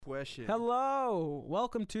question. Hello.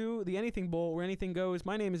 Welcome to the Anything Bowl, where anything goes.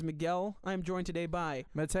 My name is Miguel. I am joined today by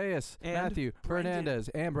Mateus, Matthew, Fernandez,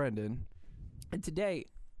 and Brendan. And today's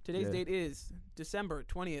date is December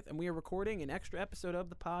 20th, and we are recording an extra episode of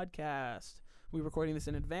the podcast. We're recording this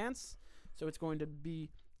in advance, so it's going to be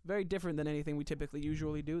very different than anything we typically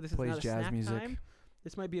usually do. This is not a jazz snack music. time.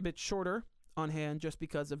 This might be a bit shorter on hand just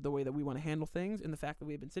because of the way that we want to handle things and the fact that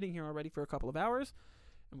we've been sitting here already for a couple of hours,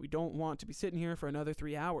 and we don't want to be sitting here for another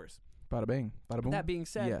 3 hours. Bada bing, bada boom. That being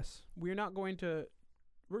said, yes, we're going to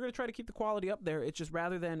try to keep the quality up there. It's just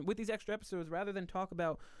with these extra episodes, rather than talk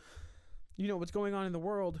about, what's going on in the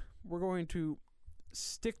world, we're going to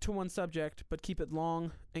stick to one subject, but keep it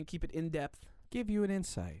long and keep it in depth. give you an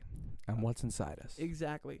insight on what's inside us.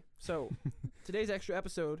 Exactly. So today's extra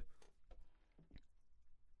episode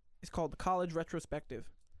is called the College Retrospective.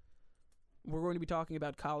 We're going to be talking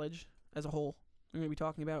about college as a whole. We're going to be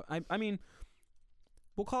talking about, I mean,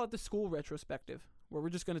 we'll call it the school retrospective, where we're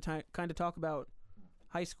just going to kind of talk about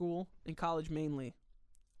high school and college mainly,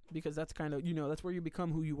 because that's kind of, that's where you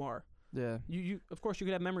become who you are. Yeah. You of course, you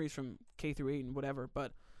could have memories from K through 8 and whatever,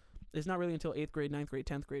 but it's not really until 8th grade, 9th grade,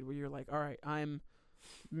 10th grade where you're like, all right, I'm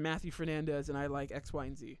Matthew Fernandez and I like X, Y,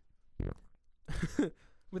 and Z.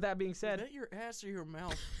 With that being said, Is that your ass or your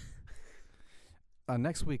mouth?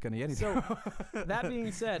 Next week on the Anything. So that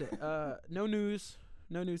being said, no news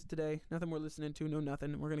today. Nothing we're listening to. No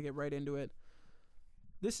nothing. We're gonna get right into it.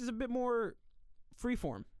 This is a bit more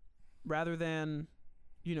freeform, rather than,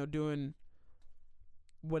 doing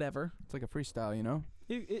whatever. It's like a freestyle,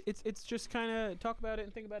 It's just kind of talk about it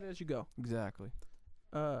and think about it as you go. Exactly.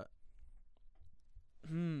 How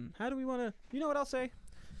do we want to? You know what I'll say?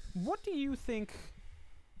 What do you think?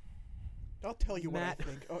 I'll tell you Matt, what I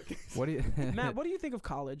think. Oh, What do you, Matt, what do you think of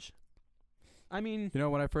college? I mean,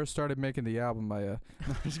 when I first started making the album, I no,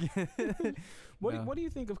 I'm just kidding. what do you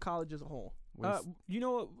think of college as a whole? You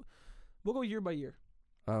know what? We'll go year by year.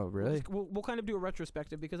 Oh, really? We'll kind of do a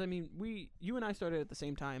retrospective because, I mean, you and I started at the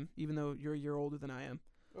same time, even though you're a year older than I am.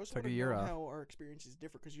 I was Took a year off. how our experiences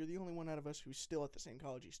differ, because you're the only one out of us who's still at the same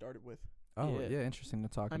college you started with. Oh, Yeah. yeah, interesting to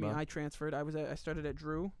talk about. I mean, I transferred. I started at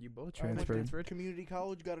Drew. you both I went to transferred. community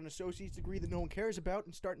college, got an associate's degree that no one cares about,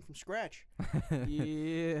 and starting from scratch.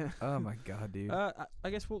 Yeah. Oh my God, dude. I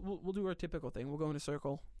guess we'll do our typical thing. We'll go in a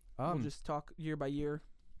circle. We'll just talk year by year.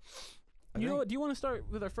 You know what? Do you want to start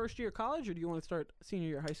with our first year of college, or do you want to start senior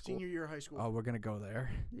year of high school? Senior year of high school. Oh, we're gonna go there.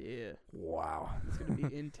 Yeah. Wow. It's gonna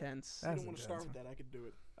be intense. I don't want to start with that. I could do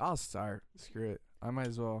it. I'll start. Screw it. I might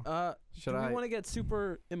as well. Do we want to get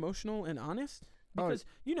super emotional and honest? Because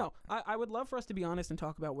I would love for us to be honest and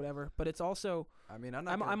talk about whatever, but it's also I mean,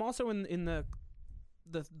 I'm also in the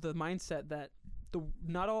mindset that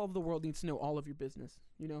not all of the world needs to know all of your business.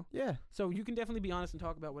 Yeah. So you can definitely be honest and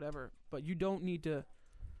talk about whatever, but you don't need to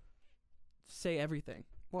say everything,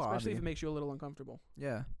 Well, especially if it makes you a little uncomfortable.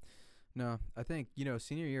 Yeah. No, I think,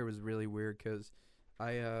 senior year was really weird because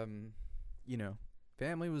I,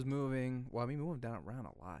 family was moving. Well, we moved around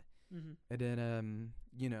a lot. Mm-hmm. And then,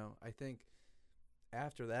 I think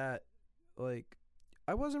after that, like,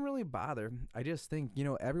 I wasn't really bothered. I just think,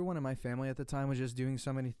 everyone in my family at the time was just doing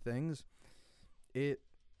so many things. We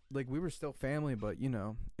were still family, but,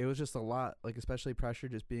 it was just a lot, like, especially pressure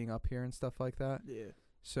just being up here and stuff like that. Yeah.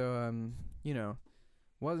 So,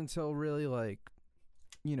 wasn't until really,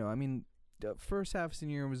 the first half of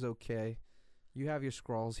senior year was okay. You have your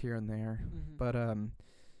scrawls here and there. Mm-hmm. But,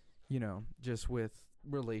 just with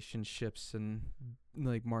relationships and,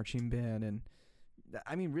 like, marching band and,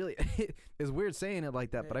 I mean, really, it's weird saying it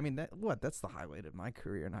like that, but I mean, that's the highlight of my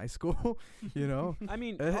career in high school, I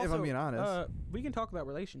mean, if also, I'm being honest. we can talk about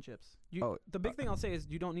relationships. The big thing I'll say is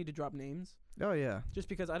you don't need to drop names. Oh, yeah. Just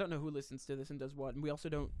because I don't know who listens to this and does what, and we also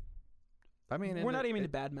don't. I mean, we're not aiming to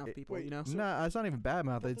badmouth people, wait, So No, it's not even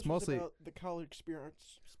badmouth. It's mostly about the college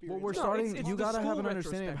experience. Well, we're No, starting. it's you the gotta have an school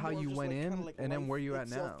understanding of how More you just went kinda in like and then life where you at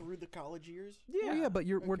itself now. through the college years. Well, yeah, but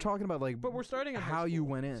we're talking about But we're starting at how high you school,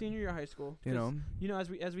 went in. senior year of high school.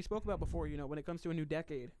 As we spoke about before, when it comes to a new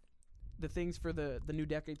decade, the things for the new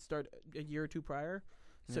decade start a year or two prior.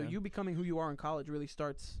 So Yeah. you becoming who you are in college really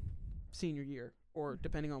starts senior year, or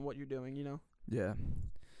depending on what you're doing. Yeah.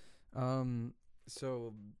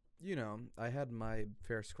 So, I had my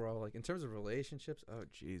fair scroll. Like, in terms of relationships, oh,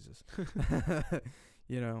 Jesus.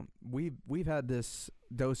 We've had this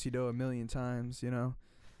do-si-do a million times,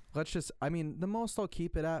 Let's just, I mean, the most I'll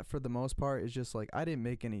keep it at for the most part is just, like, I didn't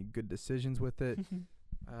make any good decisions with it.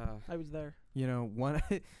 I was there.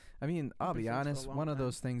 I mean, I'll be honest, one of time.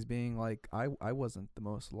 those things being, like, I wasn't the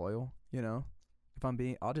most loyal,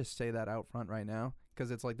 If I'll just say that out front right now,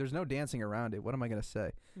 because it's like, there's no dancing around it. What am I going to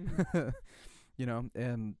say? Mhm.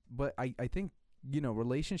 But I think,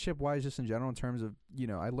 relationship wise, just in general, in terms of,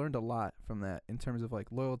 I learned a lot from that in terms of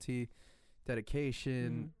like loyalty,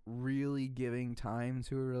 dedication, really giving time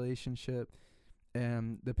to a relationship.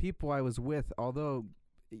 And the people I was with, although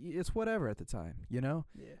it's whatever at the time, Yeah.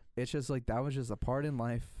 it's just like that was just a part in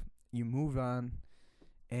life. You move on.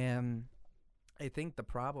 And I think the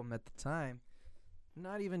problem at the time,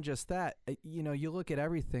 not even just that, you look at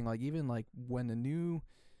everything, like even like when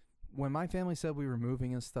my family said we were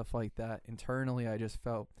moving and stuff like that, internally I just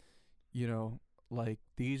felt, like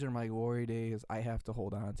these are my glory days. I have to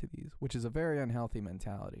hold on to these, which is a very unhealthy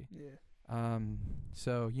mentality. Yeah.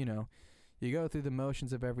 So, you go through the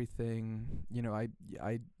motions of everything. I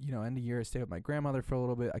end of year I stayed with my grandmother for a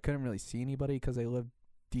little bit. I couldn't really see anybody because I lived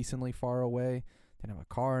decently far away. Didn't have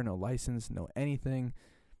a car, no license, no anything.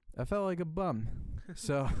 I felt like a bum.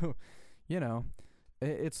 So,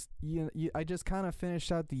 I just kind of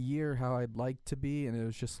finished out the year how I'd like to be, and it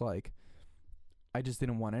was just like I just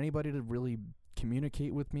didn't want anybody to really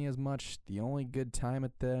communicate with me as much. The only good time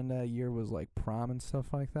at the end of that year was like prom and stuff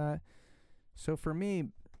like that. So for me,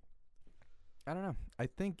 I don't know. I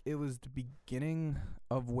think it was the beginning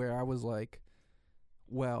of where I was like,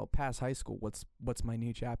 well, past high school, what's my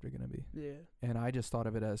new chapter going to be? Yeah. And I just thought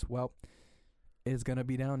of it as, well, it's going to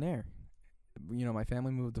be down there. My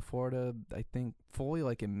family moved to Florida, I think, fully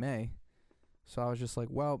like in May. So I was just like,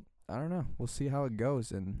 well, I don't know. We'll see how it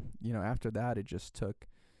goes. And, after that, it just took,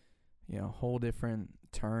 a whole different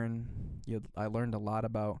turn. I learned a lot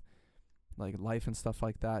about, like, life and stuff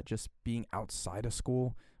like that. Just being outside of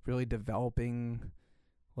school, really developing,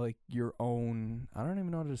 like, your own, I don't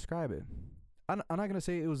even know how to describe it. I'm not going to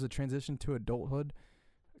say it was a transition to adulthood,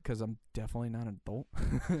 because I'm definitely not an adult.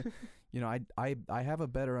 I have a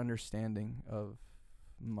better understanding of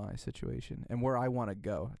my situation and where I want to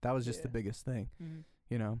go. That was just the biggest thing,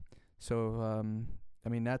 So,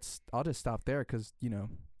 I'll just stop there because,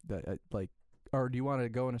 or do you want to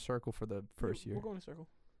go in a circle for the first year? We'll go in a circle.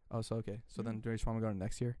 Oh, so okay. So then do you just want to go to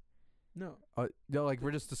next year? No. Like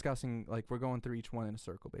we're just discussing, like we're going through each one in a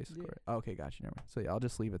circle, basically. Yeah. Right? Okay, gotcha. Never mind. So yeah, I'll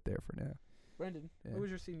just leave it there for now. Brendan, Yeah. what was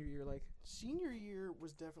your senior year like? Senior year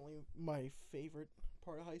was definitely my favorite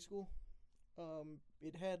part of high school.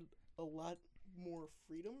 It had a lot more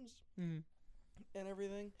freedoms and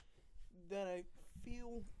everything that I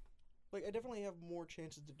feel like I definitely have more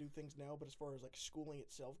chances to do things now, but as far as like schooling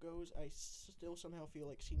itself goes, I still somehow feel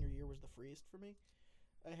like senior year was the freest for me.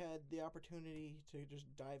 I had the opportunity to just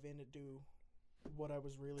dive in and do what I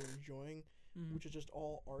was really enjoying, which is just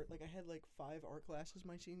all art. Like I had like 5 art classes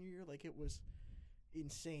my senior year. Like it was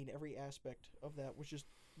insane. Every aspect of that was just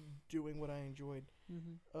doing what I enjoyed.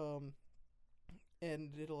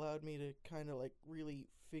 And it allowed me to kind of like really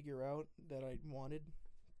figure out that I wanted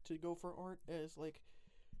to go for art as like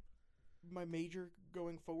my major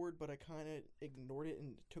going forward, but I kind of ignored it,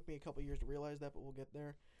 and it took me a couple years to realize that, but we'll get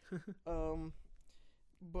there.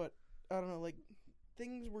 But I don't know, like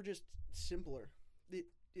things were just simpler.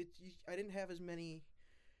 I didn't have as many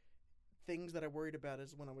things that I worried about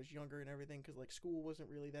as when I was younger and everything, because like school wasn't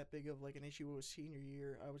really that big of like an issue. It was senior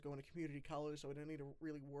year. I was going to community college, so I didn't need to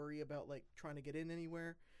really worry about like trying to get in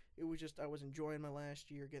anywhere. It was just I was enjoying my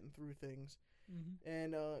last year, getting through things.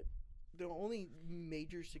 And the only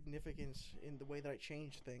major significance in the way that I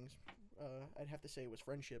changed things, I'd have to say, was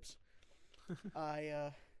friendships.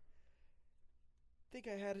 I think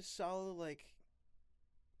I had a solid like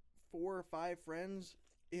 4 or 5 friends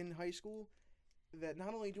in high school that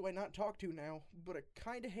not only do I not talk to now, but I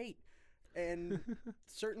kind of hate. And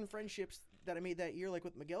certain friendships that I made that year, like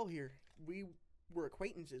with Miguel here, we were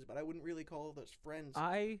acquaintances, but I wouldn't really call those friends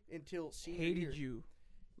until senior year. Hated you,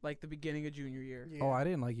 like the beginning of junior year. Yeah. Oh, I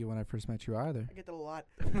didn't like you when I first met you either. I get that a lot.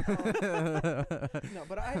 No,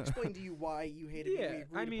 but I explained to you why you hated me. We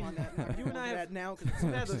agreed I mean, upon that. you and I have now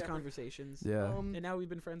we've had those conversations. Yeah. And now we've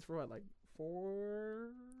been friends for what, like 4?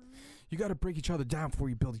 You got to break each other down before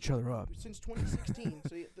you build each other up. Since 2016,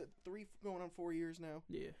 so the 3 going on 4 years now.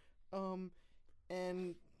 Yeah.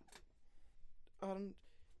 And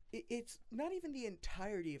it's not even the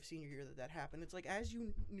entirety of senior year that happened. It's like as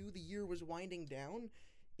you knew the year was winding down,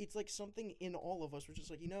 it's like something in all of us was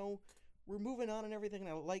just like, we're moving on and everything, and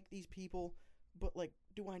I like these people, but like,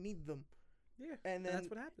 do I need them? Yeah, and then that's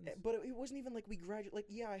what happens. But it wasn't even like we graduated. Like,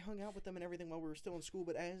 yeah, I hung out with them and everything while we were still in school,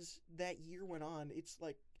 but as that year went on, it's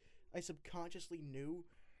like I subconsciously knew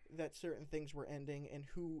that certain things were ending and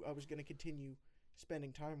who I was going to continue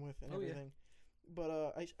spending time with and everything.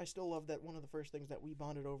 But I still love that one of the first things that we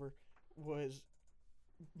bonded over was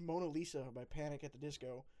Mona Lisa by Panic at the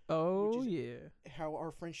Disco. Oh, which is yeah. how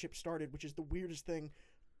our friendship started, which is the weirdest thing.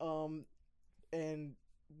 And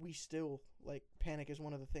we still like panic is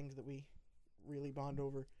one of the things that we really bond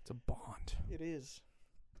over. It's a bond. It is.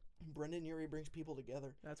 Brendan Urie brings people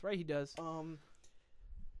together. That's right, he does.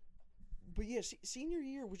 But yeah, senior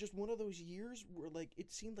year was just one of those years where like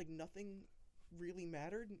it seemed like nothing really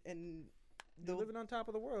mattered, and You're living on top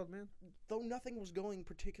of the world, man. though nothing was going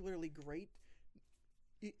particularly great,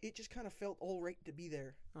 it just kind of felt all right to be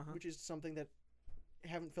there, which is something that I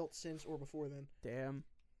haven't felt since or before then. Damn.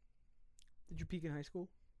 Did you peak in high school?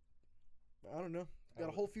 I don't know. Got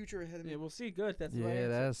a whole future ahead of me. Yeah, we'll see. Good. That's the right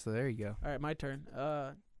Yeah, answer. there you go. All right, my turn.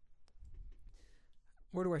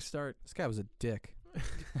 Where do I start? This guy was a dick.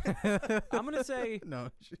 I'm gonna say No.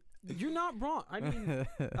 you're not wrong. I mean,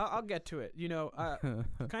 I'll get to it. You know,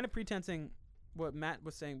 kind of pretensing what Matt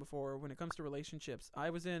was saying before. When it comes to relationships,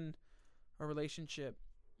 I was in a relationship.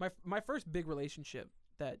 My first big relationship.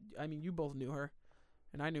 That, I mean, you both knew her,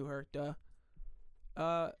 and I knew her. Duh.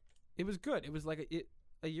 It was good. It was like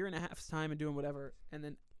a year and a half's time and doing whatever, and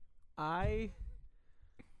then I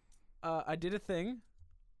did a thing.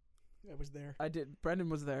 I was there. Brendan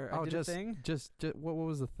was there. I did a thing. Just what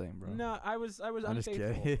was the thing, bro? No, I was I'm just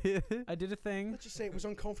unfaithful. kidding. I did a thing. Let's just say it was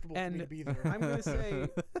uncomfortable for me to be there. I'm gonna say,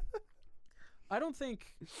 I don't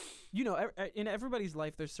think, you know, in everybody's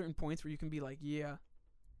life, there's certain points where you can be like, yeah,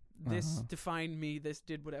 this defined me. This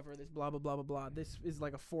did whatever. This blah blah blah blah blah. This is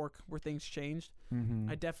like a fork where things changed.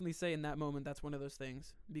 I definitely say in that moment that's one of those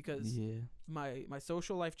things, because my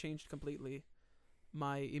social life changed completely.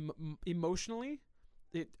 My emotionally,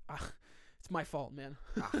 it's my fault, man.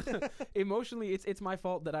 Emotionally, it's my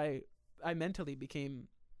fault that I mentally became.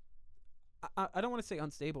 I don't want to say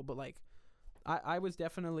unstable, but like, I was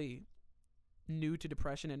definitely new to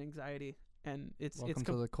depression and anxiety, and it's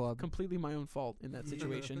to the club. Completely my own fault in that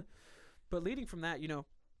situation. But leading from that, you know,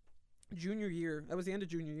 junior year, that was the end of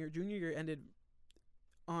junior year. Junior year ended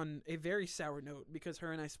on a very sour note because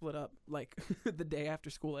her and I split up like the day after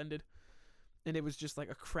school ended. And it was just like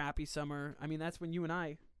a crappy summer. I mean, that's when you and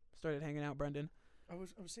I started hanging out, Brendan. I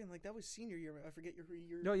was saying, like, that was senior year. I forget your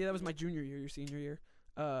year. No, yeah, that was my junior year, your senior year.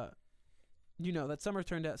 You know, that summer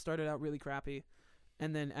started out really crappy.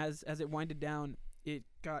 And then as it winded down, it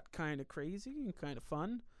got kind of crazy and kind of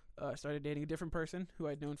fun. I started dating a different person who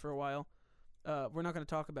I'd known for a while. We're not going to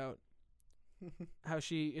talk about how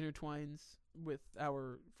she intertwines with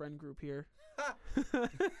our friend group here.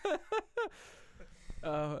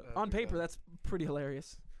 On paper, that's pretty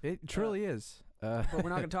hilarious. It truly is. But we're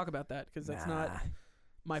not going to talk about that because that's not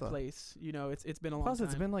my place. You know, it's been a long time. Plus,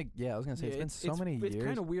 it's been like, I was going to say, it's been so many years. It's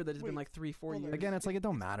kind of weird that it's been like 3-4 years. Again, it's like, it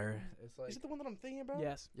don't matter. It's like, is it the one that I'm thinking about?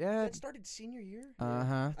 Yes. Yeah. That started senior year?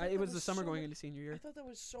 It was the summer going into senior year. I thought that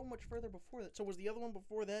was so much further before that. So was the other one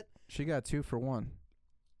before that? She got 2 for 1.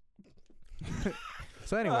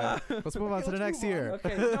 So anyway, let's move on to the next year.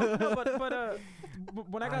 Okay, no, but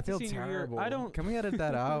when I got to senior terrible. year, I don't. Can we edit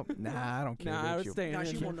that out? Nah, I don't care. Nah, I would stay in. Nah,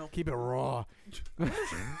 she won't know. Keep it raw.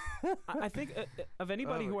 I think of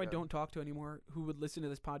anybody who I don't talk to anymore who would listen to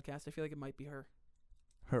this podcast, I feel like it might be her.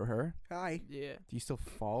 Her? Hi. Yeah. Do you still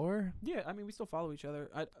follow her? Yeah, I mean, we still follow each other.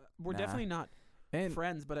 We're definitely not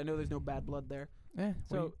friends, but I know there's no bad blood there.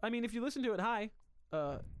 So, I mean, if you listen to it, hi.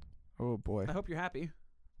 Oh, boy. I hope you're happy.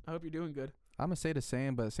 I hope you're doing good. I'm going to say the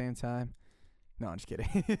same, but at the same time, no, I'm just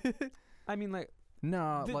kidding. I mean, like,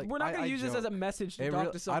 no, like, we're not going to use this as a message to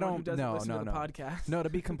talk to someone who doesn't listen to the podcast. No, to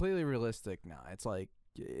be completely realistic, no. It's like,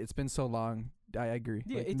 it's been so long. I agree.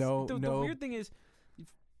 Yeah, like, the weird thing is,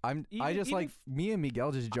 me and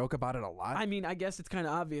Miguel just joke about it a lot. I mean, I guess it's kind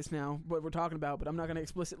of obvious now what we're talking about, but I'm not going to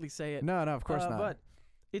explicitly say it. No, of course not. But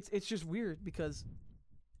it's just weird because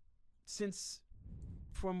since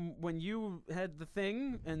from when you had the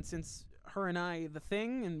thing and since her and I, the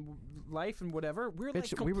thing and life and whatever, we're like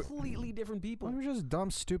completely different people. We were just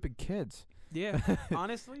dumb, stupid kids. Yeah,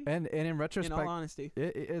 honestly. and in retrospect, in all honesty,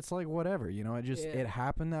 it's like whatever, you know. It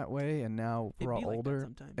happened that way, and now we're all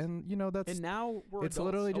older, and you know that's. And now we're it's adults.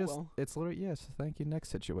 Literally just. It's literally yes. Thank you. Next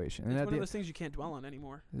situation. It's one of those things you can't dwell on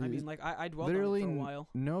anymore. I mean, like I dwelled literally on it for a while.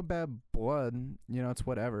 No bad blood. You know, it's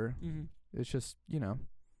whatever. Mm-hmm. It's just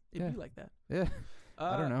It'd be like that. Yeah.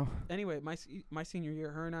 I don't know. Anyway, my senior year,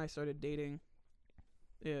 her and I started dating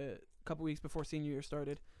a couple weeks before senior year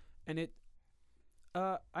started, and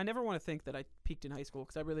I never want to think that I peaked in high school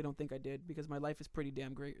because I really don't think I did because my life is pretty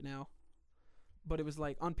damn great now. But it was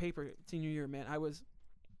like on paper, senior year, man, I was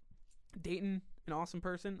dating an awesome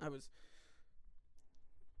person. I was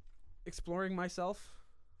exploring myself.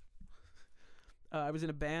 I was in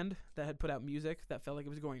a band that had put out music that felt like it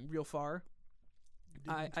was going real far.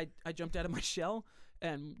 I jumped out of my shell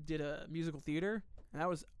and did a musical theater, and that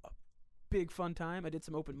was a big fun time. I did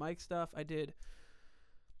some open mic stuff. I did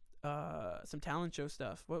some talent show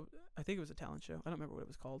stuff. I think it was a talent show. I don't remember what it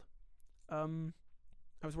was called. I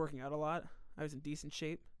was working out a lot. I was in decent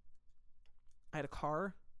shape. I had a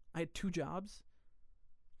car. I had 2 jobs.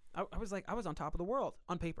 I was on top of the world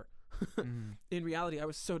on paper. In reality, I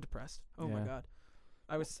was so depressed. Oh my god,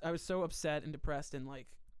 I was so upset and depressed and like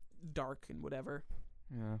dark and whatever.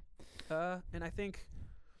 Yeah. And I think.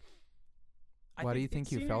 Why do you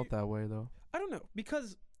think you felt that way though? I don't know,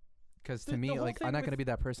 because to me, like, I'm not gonna be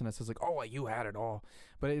that person that says like, oh, you had it all,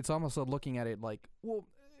 but it's almost like looking at it like, well,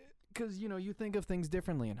 because you think of things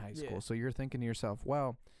differently in high school, so you're thinking to yourself,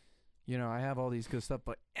 well, I have all these good stuff,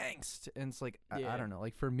 but angst, and it's like I don't know,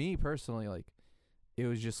 like for me personally, like it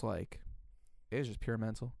was just pure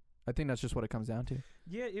mental. I think that's just what it comes down to.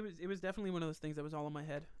 Yeah, it was definitely one of those things that was all in my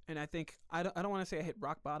head, and I think I don't want to say I hit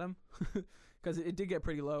rock bottom, because it did get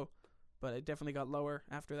pretty low, but it definitely got lower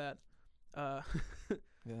after that.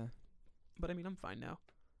 Yeah. But I mean, I'm fine now.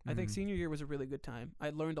 I think senior year was a really good time. I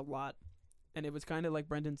learned a lot, and it was kind of like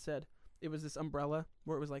Brendan said. It was this umbrella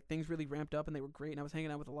where it was like things really ramped up and they were great, and I was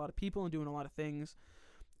hanging out with a lot of people and doing a lot of things.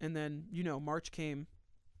 And then, March came,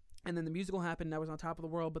 and then the musical happened, and I was on top of the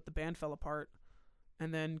world, but the band fell apart.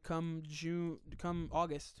 And then come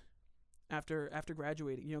August, after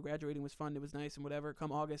graduating, graduating was fun, it was nice and whatever.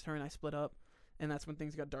 Come August, her and I split up, and that's when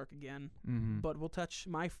things got dark again. But we'll touch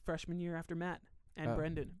my freshman year after Matt and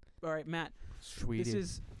Brendan. All right, Matt. Sweetie. This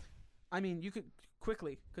is, I mean, you could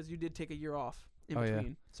quickly, because you did take a year off in between.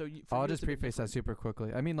 Yeah. So I'll just preface that super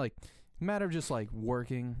quickly. I mean, like, matter of just like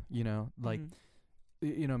working, like,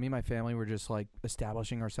 me and my family were just like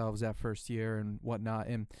establishing ourselves that first year and whatnot.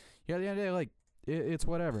 And yeah, the end of the day, like, it's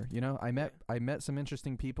whatever, I met some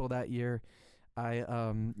interesting people that year. I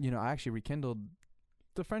actually rekindled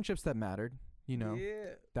the friendships that mattered.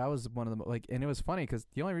 That was one of the and it was funny because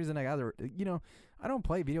the only reason I got I don't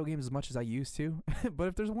play video games as much as I used to, but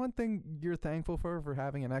if there's one thing you're thankful for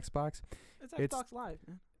having an Xbox, it's Xbox Live,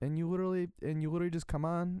 man. And you literally just come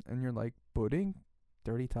on and you're like, booting,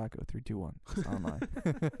 dirty taco 3, 2, 1 online.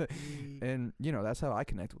 And that's how I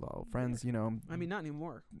connect with all friends. I mean, not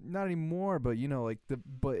anymore, but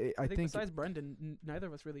I think besides Brendan, neither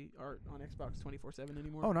of us really are on Xbox 24/7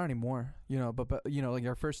 anymore. Oh, not anymore. But like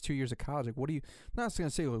our first 2 years of college, like, what do you? I'm not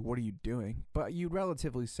gonna say like what are you doing, but you'd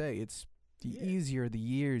relatively say it's the easier the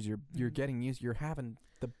years you're getting used. You're having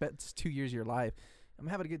the best 2 years of your life. I'm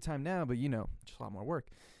having a good time now, but just a lot more work.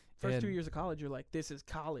 First 2 years of college, you're like, this is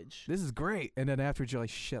college. This is great. And then afterwards, you're like,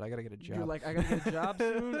 shit, I got to get a job. You're like, I got to get a job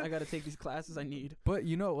soon. I got to take these classes I need. But,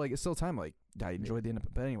 like, it's still time. Like, I enjoyed the end of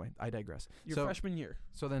it. But anyway, I digress. Your freshman year.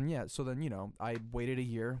 So then, I waited a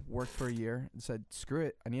year, worked for a year, and said, screw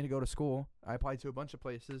it. I need to go to school. I applied to a bunch of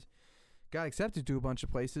places. Got accepted to a bunch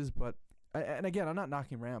of places. But, and again, I'm not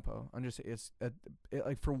knocking Rampo. I'm just,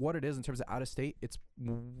 like, for what it is in terms of out of state, it's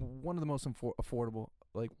one of the most affordable,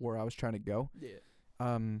 like, where I was trying to go. Yeah.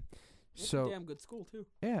 It's a damn good school too.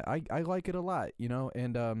 Yeah, I like it a lot,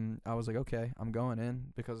 and I was like, okay, I'm going in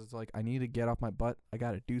because it's like I need to get off my butt. I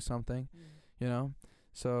got to do something,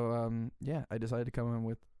 So I decided to come in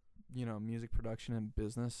with, music production and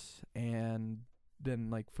business, and then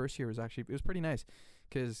like first year it was pretty nice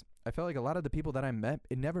because I felt like a lot of the people that I met,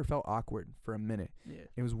 it never felt awkward for a minute. Yeah,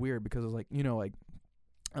 it was weird because it was like like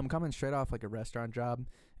I'm coming straight off like a restaurant job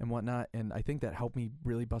and whatnot, and I think that helped me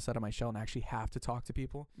really bust out of my shell and actually have to talk to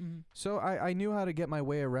people. So I knew how to get my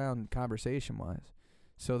way around conversation-wise.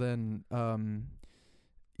 So then, I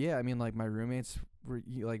mean, like, my roommates were,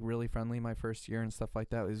 like, really friendly my first year and stuff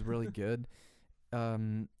like that. It was really good. I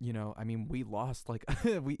mean, we lost, like,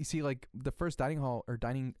 we see, like, the first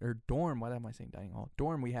dorm, why am I saying dining hall?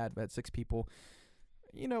 Dorm we had 6 people.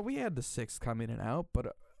 We had the 6 come in and out,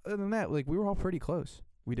 but other than that, like, we were all pretty close.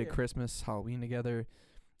 We did Christmas, Halloween together.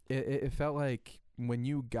 It felt like when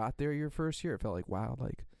you got there your first year, it felt like, wow,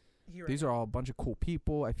 like, these are all a bunch of cool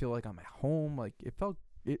people. I feel like I'm at home. Like, it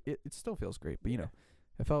still feels great, but,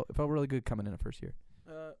 it felt really good coming in the first year.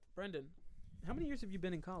 Brendan, how many years have you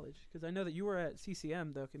been in college? Because I know that you were at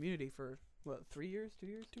CCM, the community, for, 3 years, 2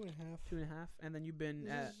 years? 2.5. 2.5, and then you've been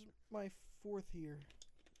this is my 4th year.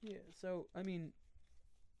 Yeah, so, I mean,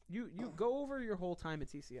 you go over your whole time at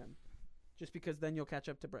CCM. Just because then you'll catch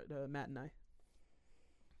up to Matt and I.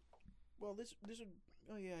 Well, this would.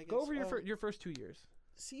 Oh yeah, I guess. Go over your first 2 years.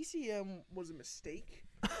 CCM was a mistake.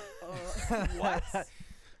 What?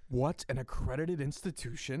 What, an accredited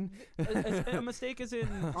institution? A mistake is in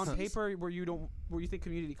on paper where you think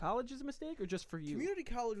community college is a mistake, or just for you? Community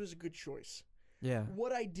college was a good choice. Yeah.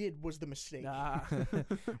 What I did was the mistake. Nah.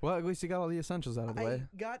 Well, at least you got all the essentials out of the way.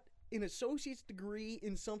 I got an associate's degree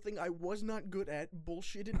in something I was not good at,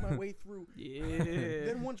 bullshitted my way through. Yeah.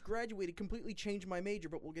 Then once graduated, completely changed my major,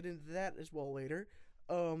 but we'll get into that as well later.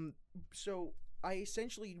 So I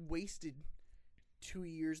essentially wasted 2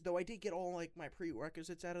 years, though I did get all like my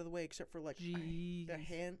prerequisites out of the way, except for like a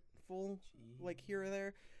handful, like here or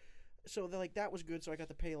there. So that was good. So I got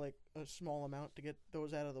to pay like a small amount to get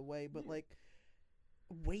those out of the way, but like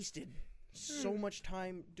wasted so much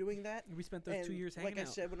time doing that. We spent those 2 years hanging out. Like I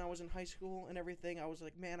said, when I was in high school and everything, I was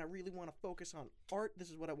like, man, I really want to focus on art. This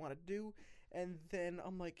is what I want to do. And then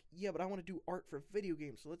I'm like, yeah, but I want to do art for video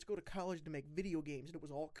games. So let's go to college to make video games. And it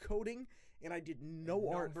was all coding, and I did no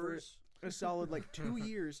art for a solid like 2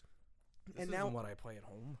 years. This and isn't what I play at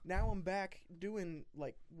home. Now I'm back doing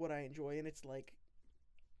like what I enjoy, and it's like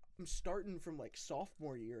I'm starting from like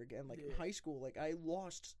sophomore year again, like in high school. Like I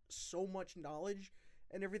lost so much knowledge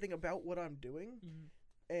and everything about what I'm doing,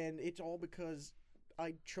 and it's all because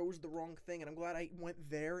I chose the wrong thing. And I'm glad I went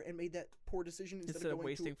there and made that poor decision instead of going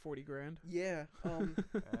wasting $40,000. Yeah. What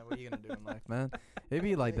are you gonna do in life, man? It'd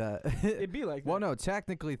be like that. It'd be like that. Well, no,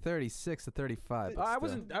 technically 36 to 35. I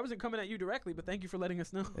wasn't coming at you directly, but thank you for letting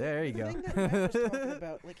us know. There you the go. thing that Matt was talking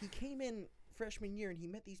about, like he came in freshman year and he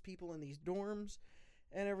met these people in these dorms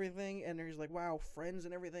and everything, and he's like, wow, friends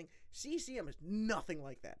and everything. CCM is nothing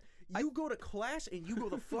like that. You go to class and you go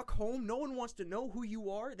the fuck home. No one wants to know who you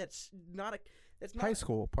are. That's not high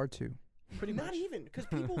school part 2. Pretty much. Not even, because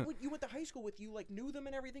people you went to high school with, you like knew them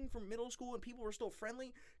and everything from middle school, and people were still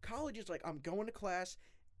friendly. College is like, I'm going to class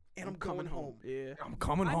and I'm going home. Yeah, I'm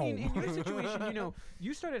coming home. I mean, in your situation,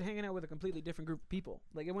 you started hanging out with a completely different group of people.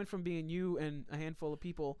 Like it went from being you and a handful of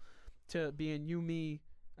people to being you, me,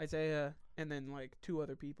 Isaiah, and then like 2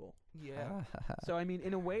 other people. Yeah. So I mean,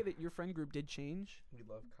 in a way that your friend group did change. We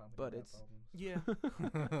love comedy, but it's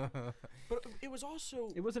But it was also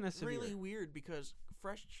wasn't as severe. really weird because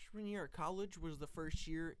freshman year at college was the first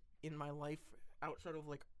year in my life outside of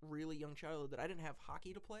like really young childhood that I didn't have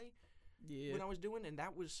hockey to play when I was doing, and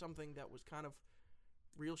that was something that was kind of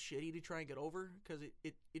real shitty to try and get over, because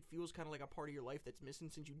it feels kind of like a part of your life that's missing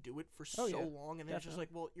since you do it for so long, and then it's just like,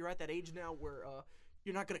 well, you're at that age now where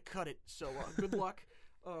you're not gonna cut it, so good luck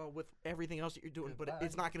with everything else that you're doing. Goodbye. But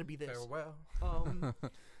it's not gonna be this. Farewell.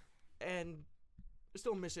 And I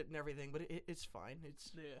still miss it and everything, but it's fine.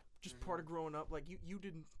 It's just part of growing up. Like you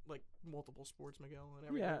did like multiple sports, Miguel, and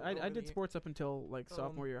everything. Yeah, I did sports up until like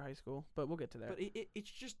sophomore year of high school, but we'll get to that. But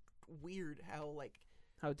it's just weird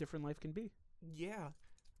how different life can be. Yeah,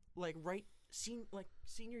 like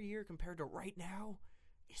senior year compared to right now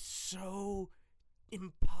is so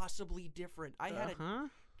impossibly different. I had a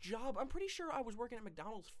job. I'm pretty sure I was working at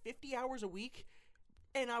McDonald's 50 hours a week,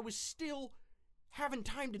 and I was still having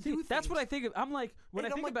time to do things. That's what I think of. I'm like, when I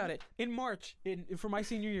think about it, in March, for my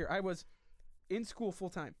senior year, I was in school full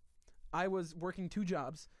time. I was working 2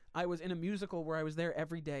 jobs. I was in a musical where I was there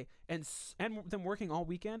every day, and then working all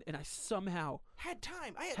weekend, and I somehow had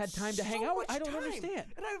time. I had time to hang out. I don't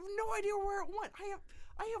understand, and I have no idea where it went. I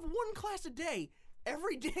have 1 class a day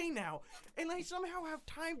every day now, and I somehow have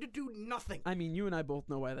time to do nothing. I mean, you and I both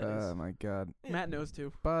know why that is. Oh my god. Matt knows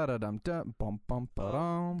too. Ba-da-dum-dum,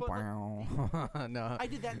 bum-bum-ba-dum, no. I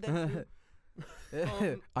did that then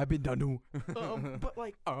too. I've been done. But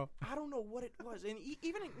like, I don't know what it was, and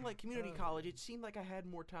even in like community college, it seemed like I had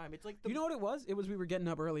more time. It's like you know what it was? It was we were getting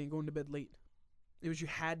up early and going to bed late. It was you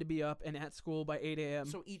had to be up and at school by 8 a.m.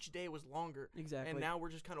 So each day was longer. Exactly. And now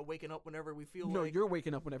we're just kind of waking up whenever we feel no, like. No, you're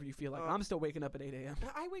waking up whenever you feel like. I'm still waking up at 8 a.m.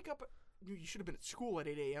 I wake up. You should have been at school at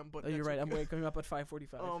 8 a.m. But you're right. I'm waking up at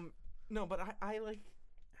 5:45. No, but I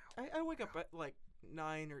wake up at like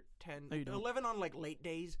 9 or 10, 11 on like late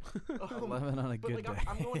days. 11 on a good like, day.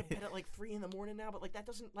 I'm going to bed at like 3 in the morning now, but like that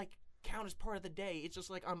doesn't like count as part of the day. It's just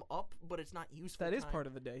like I'm up, but it's not useful. That is part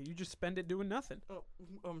of the day. You just spend it doing nothing. Oh,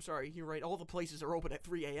 I'm sorry. You're right. All the places are open at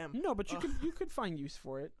 3 a.m. No, but you could find use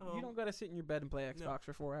for it. You don't got to sit in your bed and play Xbox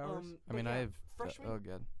for 4 hours. I mean, yeah, I have. Freshman Oh,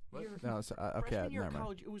 good. Year, no, so, okay. Freshman year never of mind.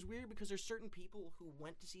 college, it was weird because there's certain people who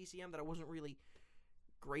went to CCM that I wasn't really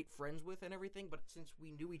great friends with and everything. But since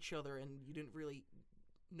we knew each other and you didn't really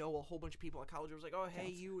know a whole bunch of people at college, it was like, oh hey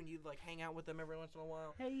you, and you'd like hang out with them every once in a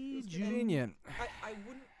while. Hey, Convenient. I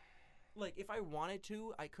wouldn't. Like, if I wanted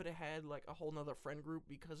to, I could have had, like, a whole nother friend group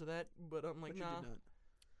because of that, but I'm like, nah,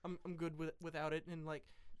 I'm good without it, and, like,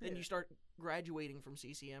 then you start graduating from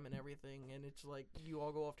CCM and everything, and it's like, you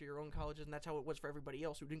all go off to your own colleges, and that's how it was for everybody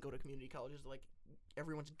else who didn't go to community colleges. Like,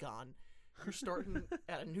 everyone's gone. You're starting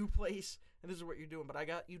at a new place, and this is what you're doing, but I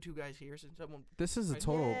got you 2 guys here, since someone... This is a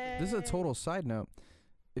total side note.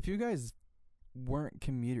 If you guys weren't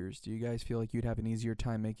commuters, do you guys feel like you'd have an easier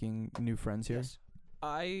time making new friends here? Yes.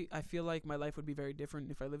 I feel like my life would be very different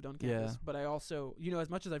if I lived on Yeah. campus. But I also, as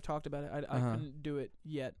much as I've talked about it, I Uh-huh. couldn't do it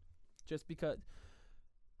yet, just because.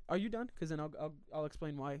 Are you done? Because then I'll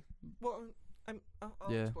explain why. Well, I'll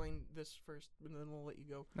Yeah. explain this first, and then we'll let you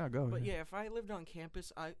go. No, go. But yeah, if I lived on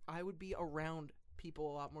campus, I would be around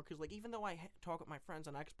people a lot more. Because, like, even though I talk with my friends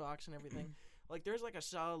on Xbox and everything, like, there's, like, a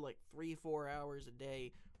solid, like, 3-4 hours a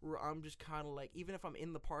day where I'm just kind of, like, even if I'm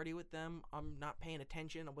in the party with them, I'm not paying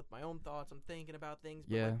attention. I'm with my own thoughts. I'm thinking about things.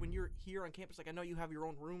 But, Yeah. like, when you're here on campus, like, I know you have your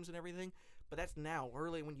own rooms and everything, but that's now.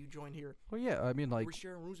 Early when you joined here, Well, yeah. I mean, like. we're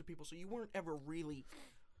sharing rooms with people, so you weren't ever really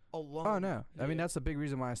alone. Oh no. I mean, Yeah. that's the big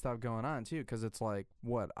reason why I stopped going on too. Because it's like,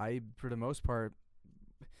 what I for the most part.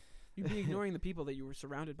 You'd be ignoring the people that you were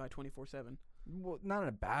surrounded by 24/7. Well, not in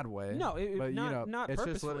a bad way. No, but, not it's just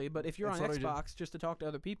purposefully. But if you're it's on literally Xbox just to talk to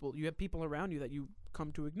other people, you have people around you that you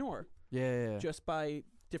come to ignore Yeah. just by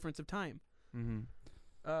difference of time. Mm-hmm.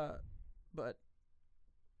 But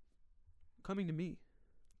coming to me,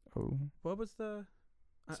 Oh. what was the?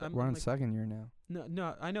 We're on second year now.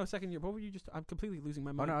 No, I know second year. What were you just? I'm completely losing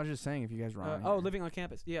my Oh mind. no, I was just saying if you guys were on. Living on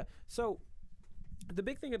campus. Yeah. So, the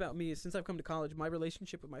big thing about me is since I've come to college, my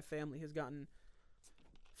relationship with my family has gotten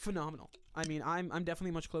phenomenal. I mean, I'm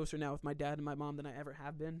definitely much closer now with my dad and my mom than I ever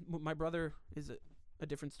have been. My brother is a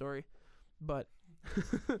different story, but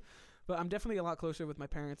but I'm definitely a lot closer with my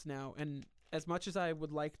parents now. And as much as I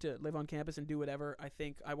would like to live on campus and do whatever, I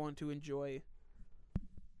think I want to enjoy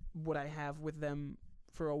what I have with them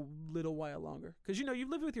for a little while longer. Because, you've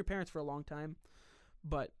lived with your parents for a long time,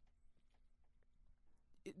 but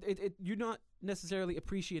you're not necessarily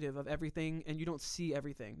appreciative of everything, and you don't see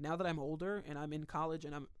everything. Now that I'm older and I'm in college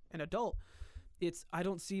and I'm an adult, I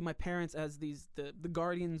don't see my parents as the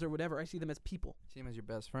guardians or whatever. I see them as people. See him as your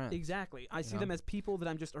best friend. Exactly. I see them as people that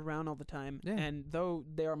I'm just around all the time. Yeah. And though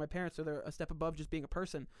they are my parents, so they're a step above just being a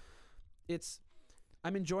person,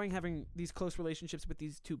 I'm enjoying having these close relationships with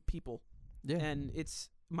these two people. Yeah. And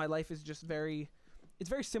my life is just very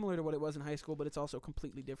similar to what it was in high school, but it's also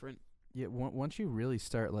completely different. Yeah, once you really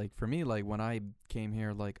start, like, for me, like, when I came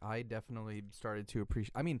here, like, I definitely started to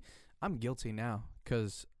appreciate. I mean, I'm guilty now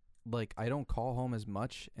because, like, I don't call home as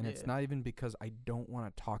much, and it's not even because I don't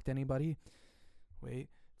want to talk to anybody. Wait,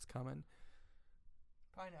 it's coming.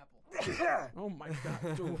 Pineapple. Oh my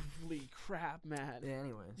god! Holy crap, man! Yeah,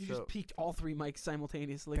 anyway. You just peaked all three mics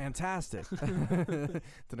simultaneously. Fantastic. It's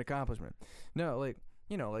an accomplishment. No, like,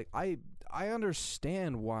 like, I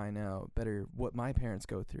understand why now better what my parents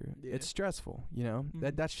go through. Yeah. It's stressful,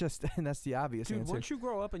 Mhm. that's just that's the obvious Dude, answer. once you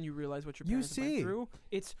grow up and you realize what your You parents went see. through,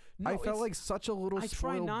 I felt like such a little I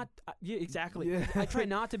try spoiled. not. Yeah, exactly. Yeah. I try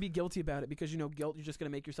not to be guilty about it because guilt. You're just gonna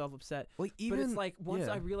make yourself upset. Like, even But it's like once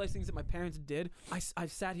yeah. I realize things that my parents did,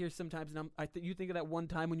 I've sat here sometimes and you think of that one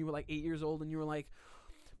time when you were like 8 years old and you were like,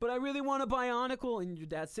 but I really want a Bionicle, and your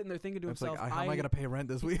dad's sitting there thinking to It's himself, like, how am I gonna pay rent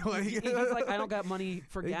this week? Like, he's like, I don't got money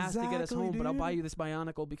for gas to get us Exactly, home, but I'll buy dude. you this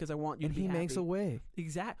Bionicle because I want you and to be he makes a happy. way.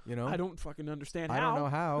 Exactly. You know, I don't fucking understand how. I don't know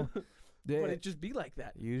how. But it just be like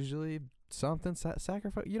that. Usually something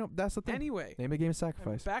sacrifice. That's the thing. Anyway, Name of the game is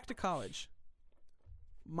sacrifice. back to college.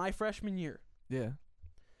 My freshman year. Yeah.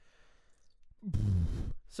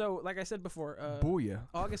 So, like I said before, Booyah.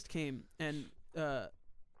 August came, and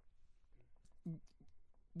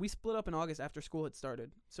we split up in August after school had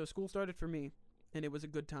started. So school started for me, and it was a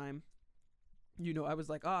good time. I was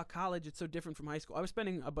like, college, it's so different from high school. I was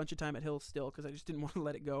spending a bunch of time at Hills still because I just didn't want to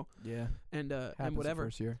let it go. Yeah. And Happens whatever. The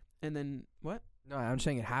first year. And then, what? No, I'm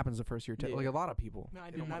saying it happens the first year. Yeah. Like a lot of people. No, I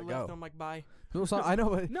They don't didn't. I wanna left. go. I'm like, bye. No, so, I know.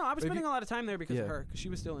 But No, I was if spending you- a lot of time there because Yeah. of her, because she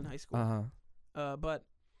was still in high school. Uh-huh. But,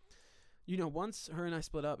 once her and I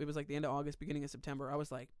split up, it was like the end of August, beginning of September. I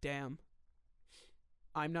was like, damn,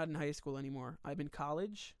 I'm not in high school anymore. I'm in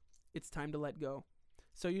college. It's time to let go.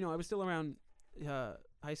 So, I was still around the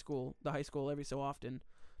high school every so often.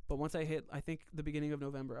 But once I hit, I think, the beginning of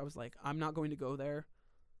November, I was like, I'm not going to go there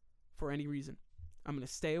for any reason. I'm going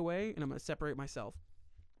to stay away, and I'm going to separate myself.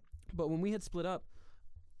 But when we had split up,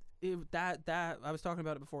 that I was talking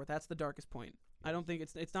about it before. That's the darkest point. I don't think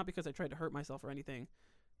it's not because I tried to hurt myself or anything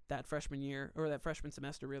that freshman year or that freshman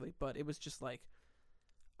semester really, but it was just like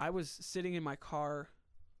I was sitting in my car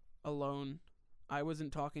alone. I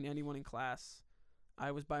wasn't talking to anyone in class.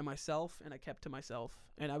 I was by myself, and I kept to myself.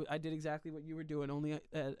 And I did exactly what you were doing, only at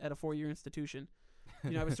a 4-year institution.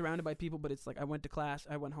 I was surrounded by people, but it's like I went to class,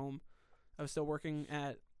 I went home. I was still working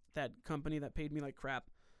at that company that paid me like crap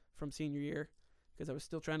from senior year because I was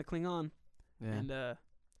still trying to cling on. Yeah. And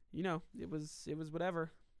it was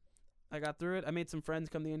whatever. I got through it. I made some friends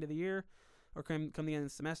come the end of the year, or come the end of the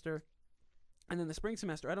semester. And then the spring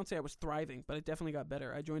semester, I don't say I was thriving, but it definitely got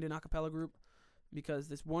better. I joined an a cappella group, because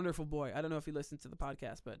this wonderful boy, I don't know if he listens to the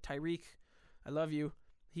podcast, but Tyreek, I love you.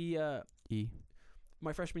 He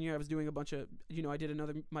my freshman year, I was doing a bunch of, I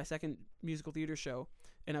did my second musical theater show,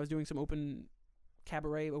 and I was doing some open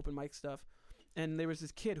cabaret, open mic stuff. And there was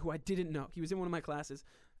this kid who I didn't know. He was in one of my classes.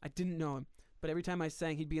 I didn't know him. But every time I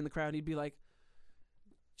sang, he'd be in the crowd. He'd be like,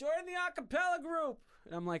 join the acapella group.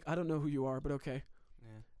 And I'm like, I don't know who you are, but okay.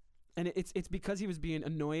 Yeah. And it's because he was being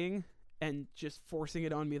annoying and just forcing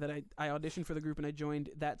it on me that I auditioned for the group and I joined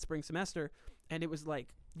that spring semester. And it was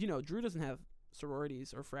like, Drew doesn't have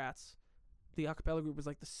sororities or frats. The acapella group was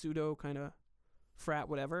like the pseudo kind of frat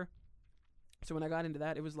whatever. So when I got into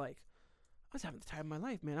that, it was like, I was having the time of my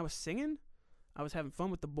life, man. I was singing. I was having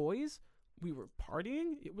fun with the boys. We were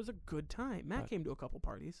partying. It was a good time. Matt came to a couple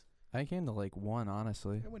parties. I came to like one,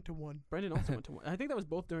 honestly. I went to one. Brendan also went to one. I think that was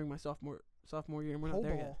both during my sophomore year, and we're not Whole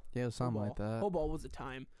there ball. yet. Yeah, something like that. Whole ball was a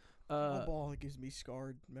time. Whole ball gives me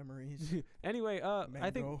scarred memories. Anyway, I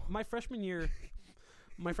think Mango. my freshman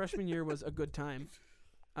year was a good time.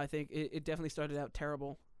 I think it definitely started out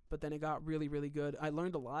terrible, but then it got really, really good. I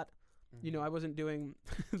learned a lot. I wasn't doing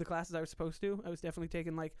the classes I was supposed to. I was definitely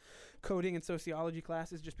taking like coding and sociology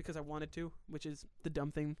classes just because I wanted to, which is the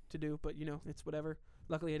dumb thing to do, but it's whatever.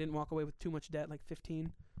 Luckily I didn't walk away with too much debt, like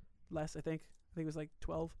 15 less, I think it was like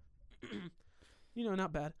 12.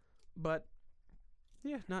 Not bad, but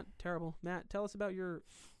yeah, not terrible. Matt, tell us about your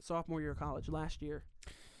sophomore year of college last year.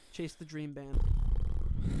 Chase the Dream Band.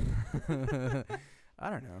 I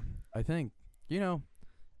don't know. I think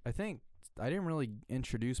I didn't really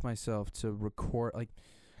introduce myself to record. Like,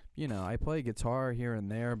 I play guitar here and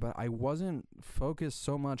there, but I wasn't focused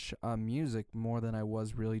so much on music more than I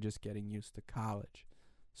was really just getting used to college.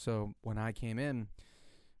 So when I came in,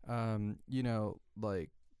 like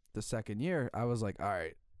the second year, I was like, all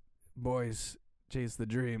right, boys, chase the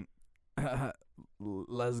dream.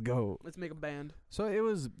 Let's go. Let's make a band. So it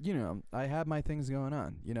was, I had my things going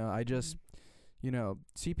on. I just,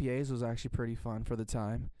 CPAs was actually pretty fun for the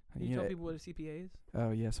time. Can you tell people what a CPA is?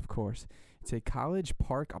 Oh, yes, of course. It's a college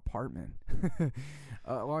park apartment.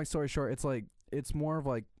 Long story short, it's more of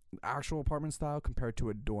like actual apartment style compared to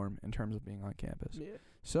a dorm in terms of being on campus. Yeah.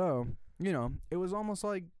 So, it was almost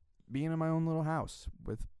like being in my own little house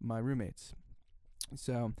with my roommates.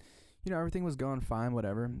 So, everything was going fine,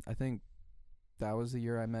 whatever. I think that was the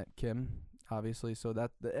year I met Kim, obviously. So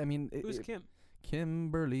Who's Kim?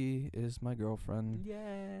 Kimberly is my girlfriend.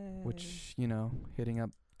 Yeah. Which, hitting up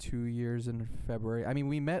 2 years in February. I mean,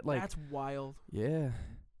 we met like... That's wild. Yeah.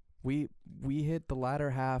 We hit the latter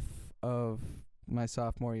half of my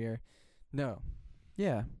sophomore year. No.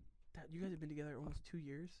 Yeah. You guys have been together almost 2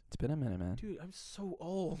 years? It's been a minute, man. Dude, I'm so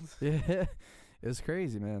old. Yeah. It was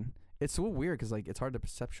crazy, man. It's so weird because, like, it's hard to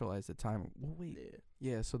conceptualize the time. Well, wait.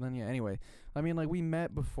 Yeah, so then, anyway. I mean, like, we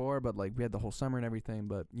met before, but, like, we had the whole summer and everything,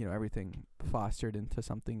 but, everything fostered into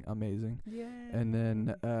something amazing. Yeah. And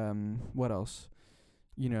then, what else?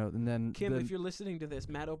 And then... Kim, if you're listening to this,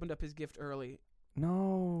 Matt opened up his gift early.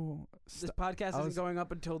 No. This podcast isn't going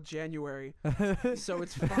up until January, so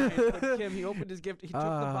it's fine. But Kim, he opened his gift. He took the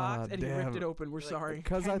box and he ripped it open. We're sorry.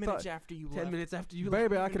 Because 10 minutes after you 10 left. minutes after you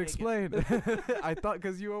Baby, left. I could explain. I thought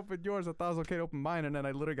because you opened yours, I thought it was okay to open mine, and then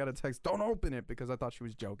I literally got a text, don't open it, because I thought she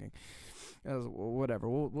was joking. I was, whatever.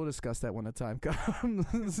 We'll discuss that when the time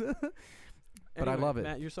comes. But I love it.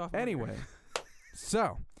 Matt, you're sophomore. Anyway.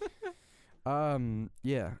 So,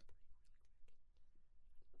 yeah.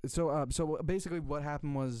 So basically what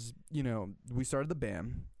happened was, we started the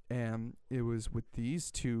band, and it was with these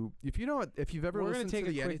two. If you've ever We're going listened to take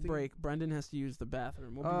to a quick break. Brendan has to use the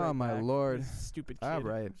bathroom. We'll be right my back. Lord. This stupid kid. All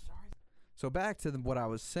right. So back to what I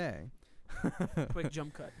was saying. Quick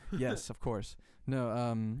jump cut. Yes, of course.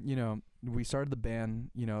 No, we started the band.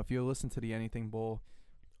 If you listen to the Anything Bowl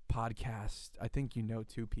podcast, I think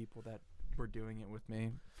two people that were doing it with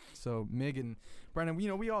me. So Mig and Brandon,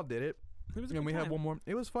 we all did it. It was a And good we time. had one more.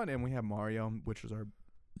 It was fun, and we had Mario, which was our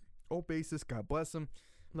old bassist. God bless him.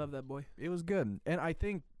 Love that boy. It was good, and I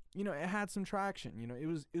think it had some traction. It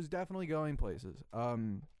was definitely going places. But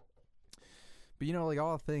like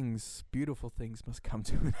all things, beautiful things must come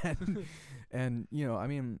to an end. And I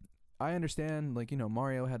mean, I understand. Like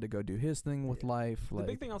Mario had to go do his thing with life. The Like,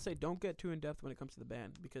 big thing I'll say, don't get too in depth when it comes to the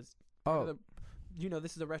band, because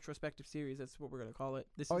this is a retrospective series. That's what we're gonna call it.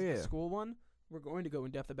 This is the school one. We're going to go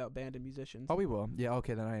in depth about band and musicians. Oh, we will. Yeah,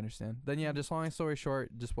 okay, then I understand. Then yeah, just long story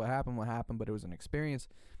short, just what happened, but it was an experience.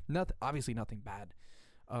 Obviously nothing bad.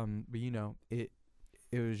 But it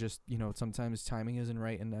was just, sometimes timing isn't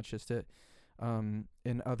right, and that's just it. And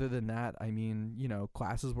other than that, I mean,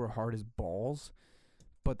 classes were hard as balls,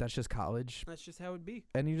 but that's just college. That's just how it'd be.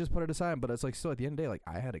 And you just put it aside, but it's like still at the end of the day, like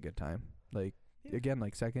I had a good time. Like, again,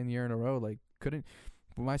 like second year in a row, like couldn't.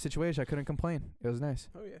 My situation, I couldn't complain. It was nice.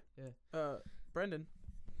 Oh yeah. Yeah. Brendan,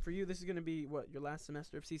 for you, this is gonna be what, your last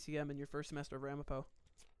semester of CCM and your first semester of Ramapo.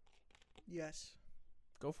 Yes.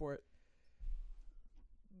 Go for it.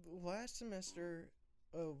 The last semester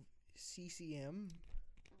of CCM,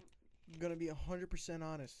 I'm gonna be 100%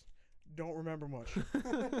 honest. Don't remember much.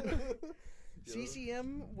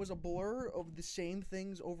 CCM was a blur of the same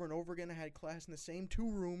things over and over again. I had class in the same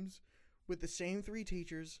 2 rooms with the same 3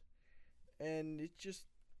 teachers, and it just,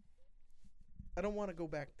 I don't want to go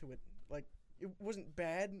back to it. Like, it wasn't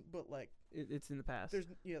bad, but like It's in the past.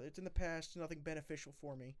 it's in the past. Nothing beneficial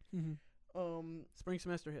for me. Spring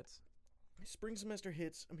semester hits. Spring semester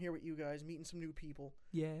hits. I'm here with you guys, meeting some new people.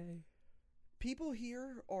 Yay. People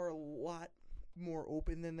here are a lot more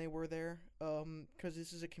open than they were there, because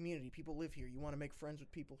this is a community. People live here. You want to make friends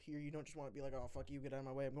with people here. You don't just want to be like, oh, fuck you, get out of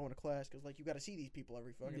my way, I'm going to class, because like you got to see these people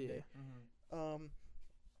every fucking day.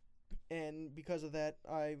 And because of that,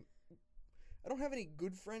 I don't have any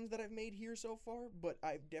good friends that I've made here so far, but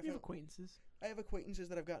I've definitely You have acquaintances. I have acquaintances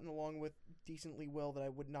that I've gotten along with decently well that I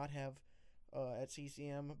would not have at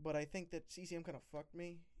CCM, but I think that CCM kind of fucked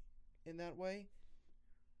me in that way.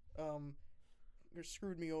 Or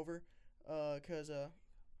screwed me over, because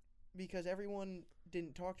everyone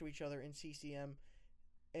didn't talk to each other in CCM,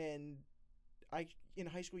 and in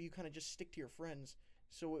high school you kind of just stick to your friends,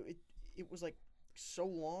 so it was like so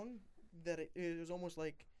long that it was almost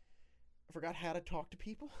like I forgot how to talk to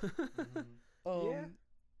people. Yeah.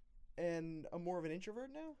 And I'm more of an introvert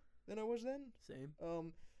now than I was then. Same.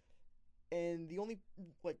 And the only,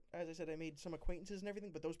 like, as I said, I made some acquaintances and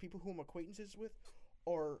everything, but those people who I'm acquaintances with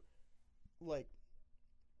are, like,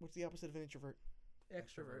 what's the opposite of an introvert?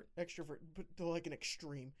 Extrovert, but they're like an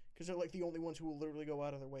extreme, because they're like the only ones who will literally go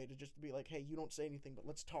out of their way to just be like, hey, you don't say anything, but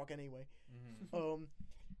let's talk anyway.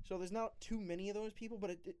 So there's not too many of those people,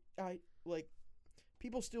 but I like,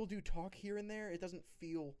 people still do talk here and there. It doesn't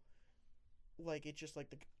feel like it's just like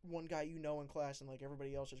the one guy you know in class and like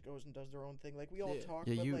everybody else just goes and does their own thing. Like we all talk,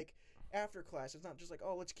 but like after class, it's not just like,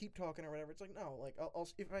 oh, let's keep talking or whatever. It's like, no, like I'll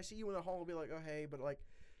if I see you in the hall, I'll be like, oh, hey, but like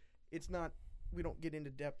it's not, we don't get into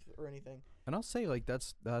depth or anything. And I'll say, like,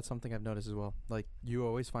 that's something I've noticed as well. Like, you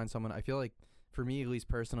always find someone. I feel like, for me at least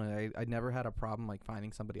personally, I never had a problem like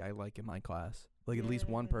finding somebody I like in my class, like at least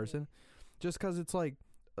one person, just because it's like,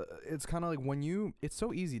 it's kind of like when you, it's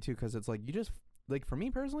so easy too, because it's like you just, like, for me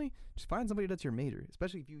personally, just find somebody that's your major,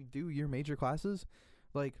 especially if you do your major classes,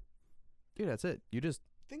 like, dude, that's it. You just,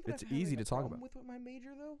 it's easy to talk about. With my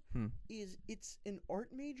major though, is it's an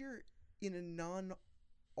art major in a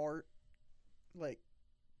non-art like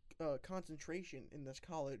concentration in this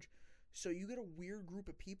college, so you get a weird group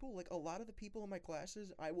of people. Like a lot of the people in my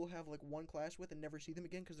classes, I will have like one class with and never see them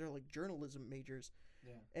again because they're like journalism majors.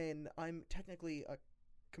 Yeah. And I'm technically a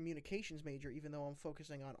communications major, even though I'm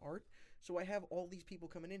focusing on art. So I have all these people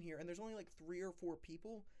coming in here, and there's only like 3 or 4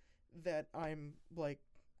 people that I'm like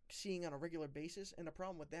seeing on a regular basis. And the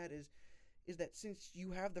problem with that is that since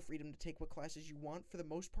you have the freedom to take what classes you want, for the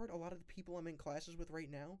most part, a lot of the people I'm in classes with right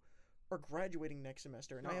now are graduating next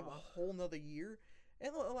semester, and I have a whole nother year,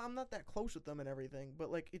 and I'm not that close with them and everything,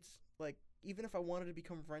 but like it's like even if I wanted to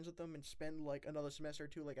become friends with them and spend like another semester or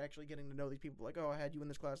 2 like actually getting to know these people, like, oh, I had you in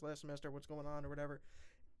this class last semester, what's going on or whatever,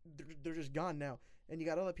 they're just gone now, and you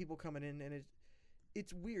got other people coming in, and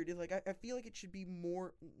it's weird. It's like I feel like it should be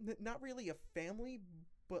more, not really a family,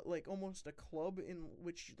 but like almost a club in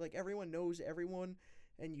which like everyone knows everyone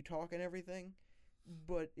and you talk and everything.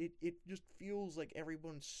 But it just feels like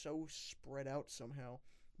everyone's so spread out somehow.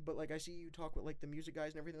 But like I see you talk with like the music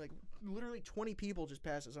guys and everything, like literally 20 people just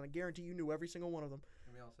passed us, and I guarantee you knew every single one of them.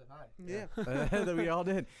 And we all said hi. Yeah. That we all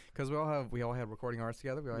did, because we all had recording arts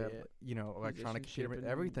together. We all had, you know, electronic computer,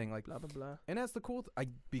 everything, like blah blah blah. And that's the cool.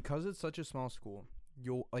 Because it's such a small school,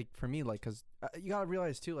 you'll like, for me, like, because you gotta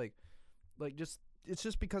realize too, like just. It's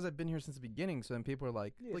just because I've been here since the beginning, so then people are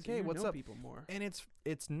like, so hey, what's up? People more. And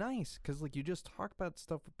it's nice because like you just talk about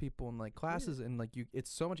stuff with people in like classes, and like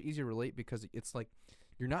it's so much easier to relate because it's like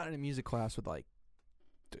you're not in a music class with like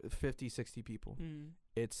 50, 60 people.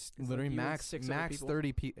 It's literally like max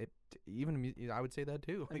 30 people. Even I would say that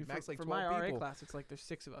too. Like max like 12 people. For my RA class, it's like there's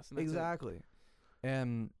 6 of us. And exactly,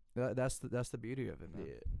 and that's the beauty of it, man.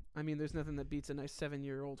 Yeah. I mean, there's nothing that beats a nice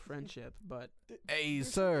 7-year-old friendship, but hey,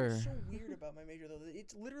 sir. There's something so weird about my major though.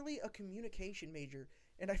 It's literally a communication major,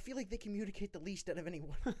 and I feel like they communicate the least out of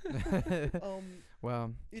anyone.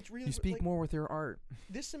 Well, it's really, you speak like, more with your art.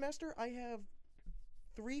 This semester, I have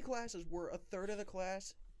 3 classes where a third of the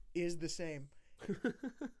class is the same,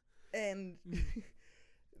 and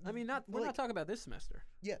I mean, we're not talking about this semester.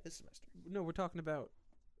 Yeah, this semester. No, we're talking about.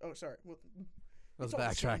 Oh, sorry. Well, Let's It's all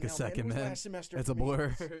the same backtrack a now, second, It was man. last semester It's for a me.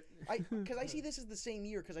 blur. Because I see this as the same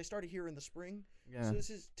year because I started here in the spring. Yeah. So this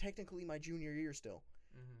is technically my junior year still.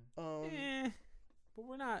 But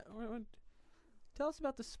we're not. Tell us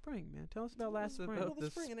about the spring, man. Tell us about last spring. Well,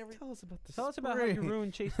 the spring and everything. Tell us about the Tell us about how you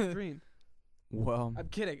ruined Chase the Dream. Well, I'm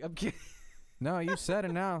kidding. no, you said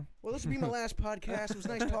it now. Well, this will be my last podcast. It was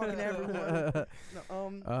nice talking to everyone.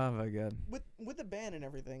 No, Oh my god. with the band and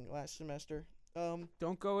everything last semester.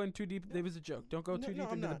 Don't go in too deep. It was a joke. Don't go too deep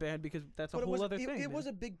I'm into the not. band because that's a But whole other thing. It man. was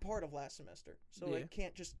a big part of last semester, so I Yeah.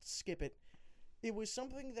 can't just skip it. It was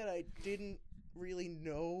something that I didn't really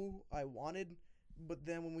know I wanted, but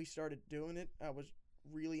then when we started doing it, I was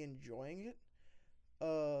really enjoying it.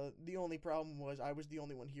 The only problem was I was the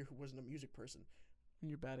only one here who wasn't a music person. And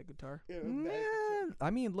you're bad at guitar. I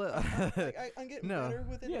mean, I'm getting No. better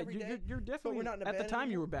with it Yeah, every day. you're definitely. we're not in a at the band time,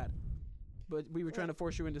 you anymore. were bad, but we were trying to Right.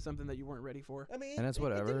 force you into something that you weren't ready for. I mean, And that's It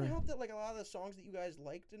whatever. didn't help that like a lot of the songs that you guys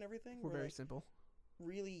liked and everything We're were very like, simple.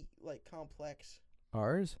 really like complex.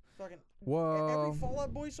 ours. Fucking Whoa. every Fall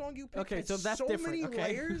Out Boy song you picked Okay, had so that's so different. many Okay.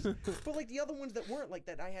 layers, but like the other ones that weren't like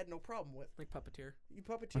that, I had no problem with. Like Puppeteer. You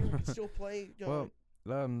Puppeteer could still play. Well,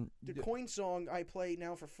 The coin song I play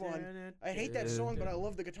now for fun. I hate that song, but I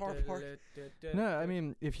love the guitar part. no, I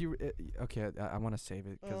mean, if you okay, I want to save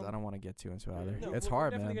it because I don't want to get too into it either. No, It's we're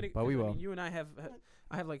hard, definitely man, gonna- but we 'cause, I will. mean, you and I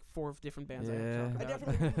have like 4 different bands I have to Yeah. talk I about.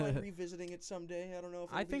 definitely wouldn't mind revisiting it someday. I don't know if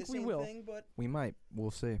it'll I be think the we same will. thing, but We might. We'll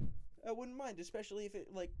see. I wouldn't mind, especially if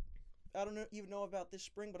it like I don't know even know about this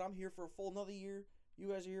spring, but I'm here for a full another year. You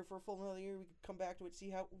guys are here for a full another year. We could come back to it, see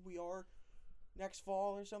how we are next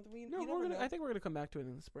fall or something. No, you never know. I think we're gonna come back to it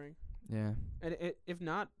in the spring. Yeah. And if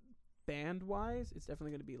not band wise, it's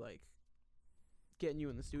definitely gonna be like getting you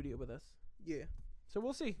in the studio with us. Yeah. So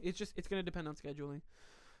we'll see. It's gonna depend on scheduling.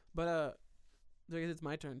 But I guess it's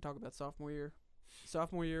my turn to talk about sophomore year.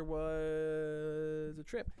 Sophomore year was a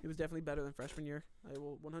trip. It was definitely better than freshman year. I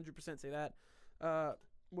will 100% say that.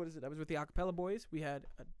 What is it? I was with the acapella boys. We had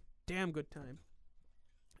a damn good time.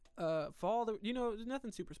 Fall, there's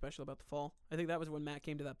nothing super special about the fall. I think that was when Matt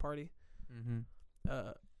came to that party. Mm-hmm.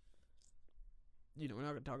 We're not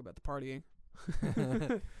gonna talk about the partying.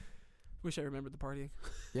 Wish I remembered the partying.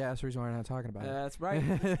 Yeah, that's the reason why we're not talking about it. That's right.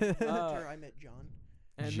 Winter, I met John.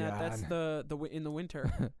 And that's John. in the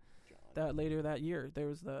winter. John. That later that year there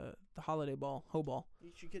was the holiday ball, Ho Ball,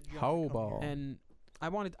 You should get John. Ho to come Ball. here. and I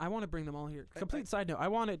want to bring them all here. I- Complete I- side note, I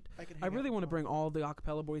can I hang really out want to with bring John. all the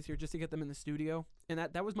acapella boys here just to get them in the studio, and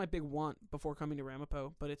that was my big want before coming to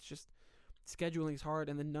Ramapo. But it's just scheduling's hard,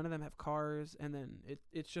 and then none of them have cars, and then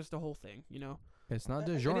it's just a whole thing, It's not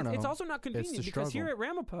And DiGiorno. It's also not convenient the because here struggle. at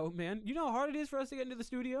Ramapo, man, you know how hard it is for us to get into the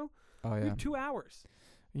studio. Oh We yeah. have 2 hours.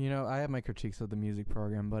 I have my critiques of the music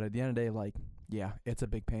program, but at the end of the day, yeah, it's a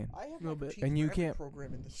big pain. I have Little my bit. critique And for you every can't-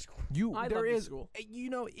 program in this school. I There love this is, school.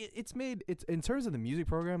 it's in terms of the music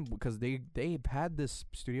program because they've had this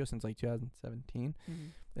studio since like 2017,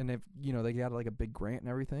 and they got like a big grant and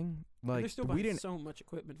everything. And Like they're still we buying didn't so much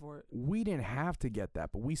equipment for it. we didn't have to get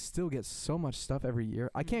that, but we still get so much stuff every year.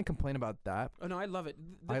 I Mhm. can't complain about that. Oh no, I love it.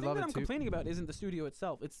 The I thing love that it I'm too. complaining about isn't the studio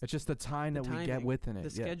itself. It's It's just the time The that we get timing, within it.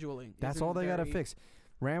 the Yeah. scheduling. That's isn't all they gotta very- fix.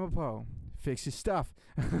 Ramapo, fix your stuff.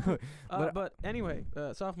 But anyway,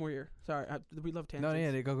 sophomore year. Sorry, we love tangents. No,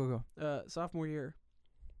 yeah, go. Sophomore year.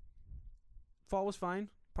 Fall was fine.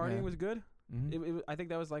 Partying Yeah. was good. Mm-hmm. I think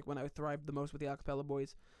that was like when I thrived the most with the acapella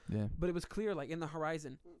boys. Yeah. But it was clear, like in the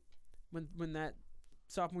horizon, when that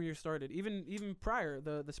sophomore year started. Even prior,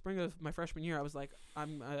 the spring of my freshman year, I was like, I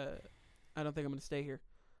don't think I'm gonna stay here.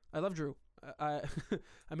 I love Drew. I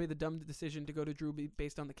I made the dumb decision to go to Drew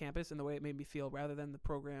based on the campus and the way it made me feel, rather than the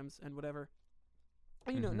programs and whatever.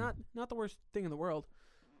 And Mhm. not the worst thing in the world,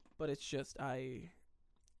 but it's just I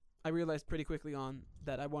realized pretty quickly on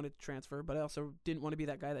that I wanted to transfer, but I also didn't want to be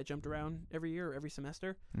that guy that jumped around every year or every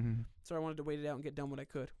semester. Mm-hmm. So I wanted to wait it out and get done what I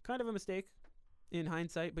could. Kind of a mistake in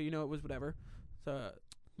hindsight, but it was whatever. So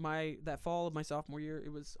that fall of my sophomore year,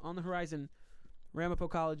 it was on the horizon. Ramapo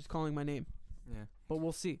College is calling my name, Yeah. but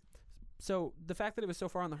we'll see. So the fact that it was so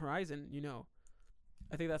far on the horizon,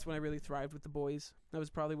 I think that's when I really thrived with the boys. That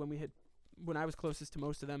was probably when I was closest to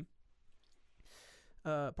most of them.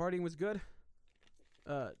 Partying was good.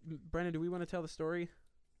 Brennan, do we want to tell the story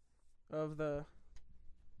of the?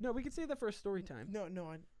 No, we could say that for a story time.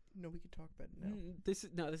 No, we could talk about it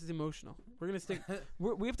now. This is emotional. We're gonna stick.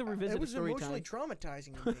 We have to revisit It was the story emotionally time.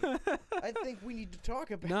 traumatizing to me. I think we need to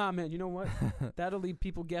talk about. Nah, man. You know what? That'll leave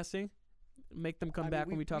people guessing. Make them come I mean, back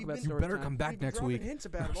when we talk we've about been- You story better time. come back We've been next dropping week. hints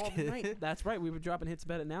about it all night. That's right. We were dropping hints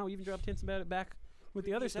about it now. We even dropped hints about it back with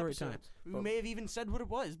the other previous story time. episodes. We may have even said what it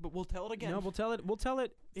was, but we'll tell it again. No, we'll tell it. We'll tell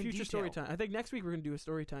it In future story detail. time. I think next week we're gonna do a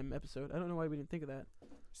story time episode. I don't know why we didn't think of that.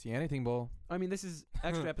 See anything, Bull? I mean, this is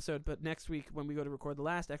extra episode, but next week when we go to record the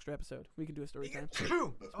last extra episode, we can do a story time.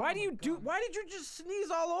 Why do you do? Why did you just sneeze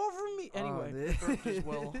all over me? Anyway, as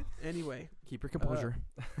well. anyway, Keep your composure.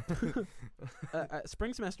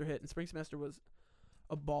 spring semester hit, and spring semester was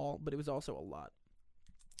a ball, but it was also a lot.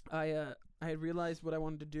 I had realized what I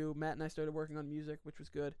wanted to do. Matt and I started working on music, which was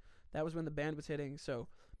good. That was when the band was hitting, so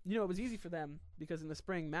it was easy for them because in the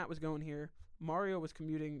spring Matt was going here, Mario was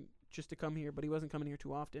commuting just to come here, but he wasn't coming here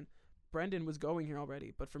too often. Brendan was going here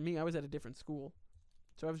already, but for me, I was at a different school,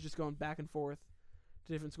 so I was just going back and forth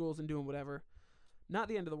to different schools and doing whatever. Not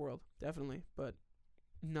the end of the world, definitely, but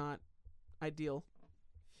not ideal.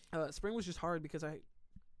 Spring was just hard because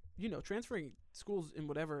transferring schools and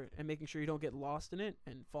whatever and making sure you don't get lost in it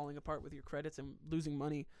and falling apart with your credits and losing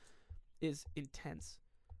money is intense.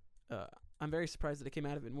 I'm very surprised that it came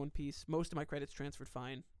out of it in one piece. Most of my credits transferred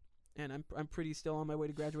fine, and I'm pretty still on my way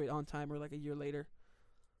to graduate on time or like a year later.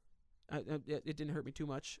 It didn't hurt me too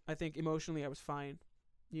much. I think emotionally I was fine.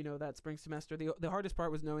 That spring semester. The hardest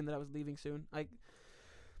part was knowing that I was leaving soon.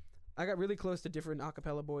 I got really close to different a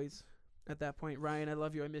cappella boys at that point. Ryan, I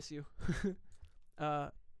love you. I miss you.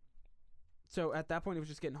 So at that point, it was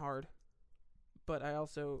just getting hard. But I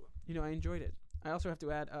also, I enjoyed it. I also have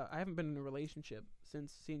to add, I haven't been in a relationship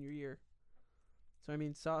since senior year. So, I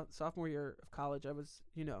mean, sophomore year of college, I was,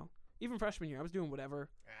 even freshman year, I was doing whatever.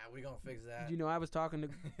 We gonna fix that. I was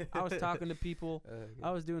talking to people.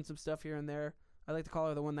 I was doing some stuff here and there. I like to call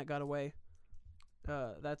her the one that got away.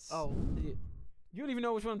 That's. Oh. You don't even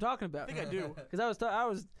know which one I'm talking about. I think I do. Because I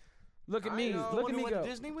was. Look at me. Look Look at at me went go. to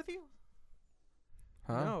Disney with you?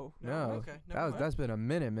 Huh? No. Okay. never mind. That's been a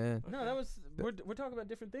minute, man. No, that was. We're talking about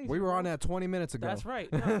different things. We here, were bro. on that 20 minutes ago. That's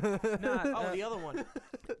right. No, The other one.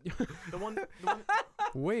 the one.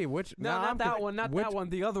 Wait, which? No, nah, not that one. Not which, that one.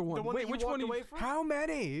 The other one. The one Wait, that you which one? walked away from? How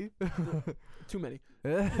many? Too many.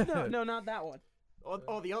 No, not that one.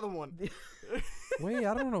 Oh, the other one. Wait,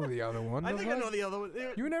 I don't know the other one. I think I know the other one.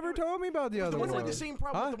 You never told me about the other The one. one with the same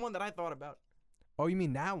problem Huh? with the one that I thought about. Oh, you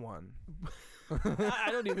mean that one? I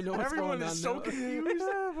don't even know what's Everyone going on. is so now. confused.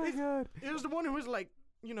 Oh my god. It was the one who was like,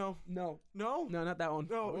 No, no? no, not that one.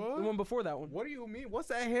 No. The one before that one. What do you mean? What's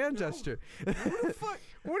that hand gesture? What the fuck?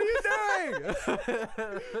 What are you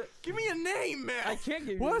doing? Give me a name, man. I can't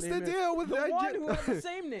give you What's the the name, man. deal with the that? one who had the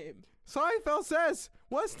same name? Seinfeld says,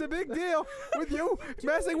 "What's the big deal with you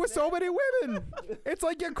messing with so many women? It's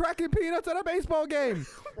like you're cracking peanuts at a baseball game."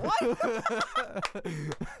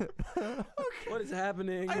 What is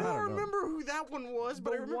happening? I don't know. remember who that one was,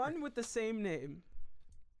 but I The remember. one with the same name.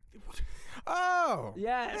 Oh,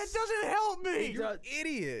 Yes. That doesn't help me. It does.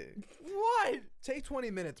 idiot! What? Take 20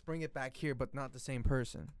 minutes, bring it back here, but not the same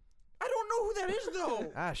person. I don't know who that is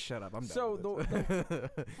though. Ah, shut up! I'm done. So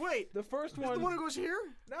with Wait, The first is one. the one who goes here?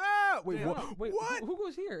 no, wait, Yeah. what? Wait, What? Who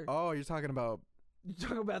goes here? Oh, you're talking about? You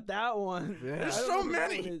talking about that one? Yeah. There's I don't so know who that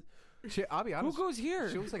many. one is. Shit, I'll be Who honest. goes here?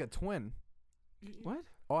 She looks like a twin. What?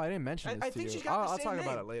 Oh, I didn't mention I- this I to think you. she's got the I'll same talk about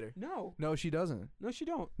name. it later. No. No, she doesn't. No, she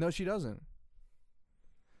don't. No, she doesn't.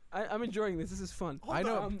 I'm enjoying this. This is fun. Hold I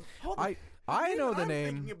know. on. Hold on. I know the I'm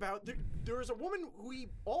name. Thinking about there is a woman who we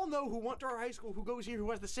all know who went to our high school who goes here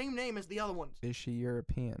who has the same name as the other ones. Is she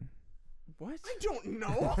European? What? I don't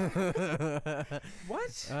know.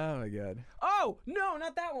 What? Oh my god. Oh no,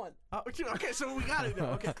 not that one. Okay, so we got it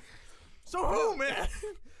now. Okay. So who, man?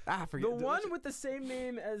 Ah, forget The one with the same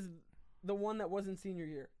name as the one that was in senior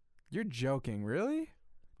year. You're joking, really?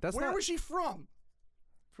 That's Where not was she from?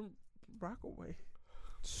 From Rockaway.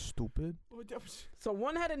 stupid. Oh, that was- So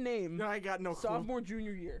one had a name. No, I got no clue. Sophomore,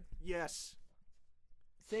 junior year. Yes.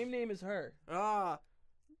 Same name as her. Ah.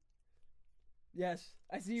 Yes,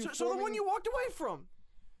 I see you. So the one forming- you walked away from.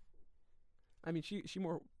 I mean, she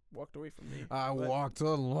more walked away from me. I but- walked a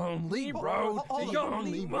lonely Hold- road, hold the on.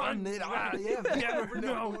 only one that I have ever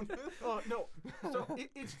known. Oh no. So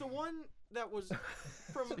it's the one that was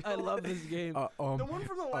from. I love this game. The one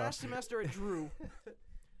from the last semester at Drew.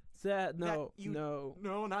 That no, that you- no.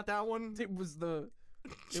 No, not that one. It was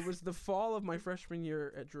the fall of my freshman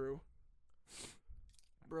year at Drew.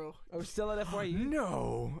 Bro. I was still at FYE.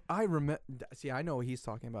 No, I remember. See, I know what he's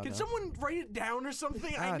talking about. Can now. someone write it down or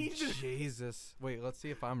something? I Ah, need to. Jesus. Wait, let's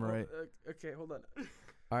see if I'm Oh, right. okay, hold on.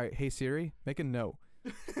 All right, hey Siri, make a no.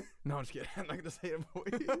 No, I'm just kidding. I'm not gonna say it for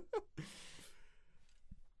you.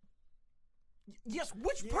 Yes,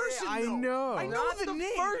 which Yeah, person? I though? know. I know Not the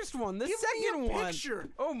name. first one. The Give second me a one. picture.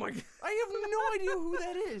 Oh my god. I have no idea who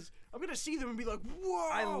that is. I'm gonna see them and be like, "Whoa!"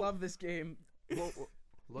 I love this game.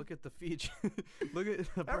 Look at the feature. Look at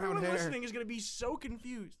the brown Everyone hair. listening is gonna be so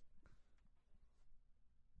confused.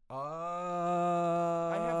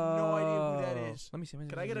 I have no idea who that is. Let me see.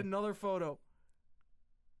 Can I get another photo?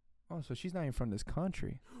 Oh, so she's not even from this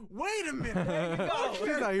country. Wait a minute. There you go.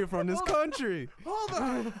 She's not even from this Hold on. country. Hold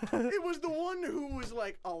on. It was the one who was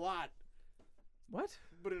like a lot, What?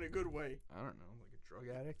 but in a good way. I don't know, like a drug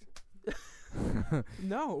addict.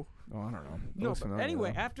 No. Oh, I don't know. No. Looks But familiar,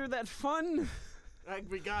 anyway, though. after that fun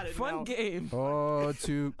We got it. fun now. game, Oh,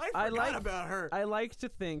 to I forgot about her. I like to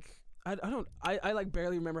think. I like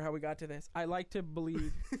barely remember how we got to this. I like to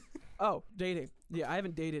believe. Oh, dating. Yeah, I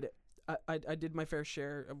haven't dated it. I did my fair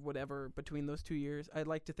share of whatever between those 2 years. I'd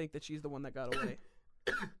like to think that she's the one that got away.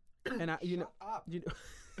 And you Up. know,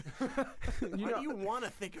 Why do you want to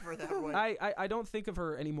think of her that way? I don't think of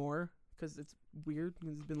her anymore because it's weird.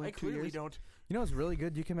 It's been like I 2 clearly years. don't. You know, it's really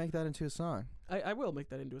good. You can make that into a song. I will make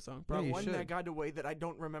that into a song. Yeah, Probably. you One should. that got away that I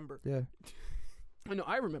don't remember. Yeah. I know.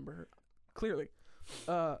 I remember her clearly.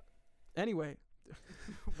 Anyway,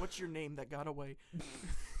 What's your name that got away?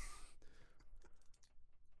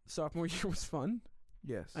 sophomore year was fun.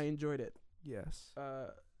 Yes. I enjoyed it. Yes.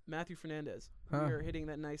 Matthew Fernandez. Huh. We are hitting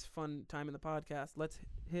that nice fun time in the podcast. Let's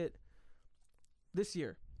hit this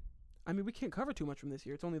year. I mean, we can't cover too much from this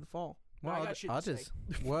year. It's only the fall. No, I got shit I'll to just.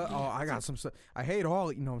 Well, oh, I got some stuff. I hate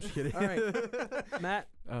all. No, I'm just kidding. All right, Matt.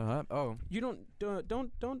 Oh. You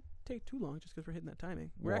don't take too long just because we're hitting that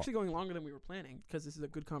timing. We're Well- actually going longer than we were planning because this is a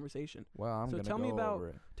good conversation. Well, I'm So gonna tell me go about- over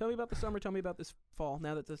it. Tell me about the summer. Tell me about this fall.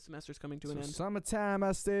 Now that the semester's coming to an end. Summertime,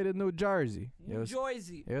 I stayed in New Jersey.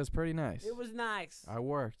 Jersey. It was pretty nice. It was nice. I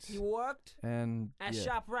worked. You worked And at yeah.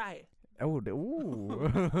 ShopRite. Oh,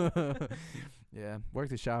 ooh. Yeah,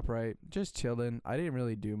 worked at ShopRite, just chilling. I didn't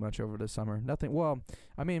really do much over the summer. Nothing. Well,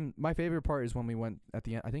 I mean, my favorite part is when we went at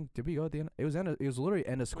the end. I think did we go at the end? It was literally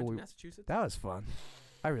end of school. Went to Massachusetts. That was fun.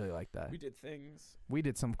 I really liked that. We did things. We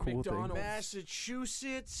did some cool McDonald's. things.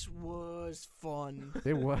 Massachusetts was fun.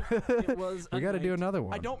 It was. It was. We got to do another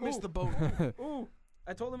one. I don't miss Ooh. the boat. Ooh,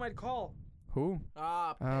 I told him I'd call. Who?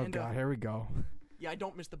 Ah, Oh Panda. God, here we go. Yeah, I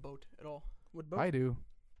don't miss the boat at all. What boat? I do.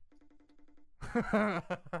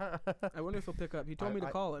 I wonder if he'll pick up. He told me to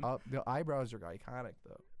call him. The eyebrows are iconic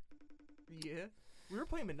though. Yeah. We were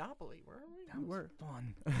playing Monopoly, weren't we? We were.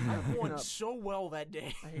 Fun. I won Up. so well that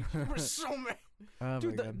day. I hate We were so mad. Oh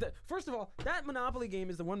Dude, my God. first of all, that Monopoly game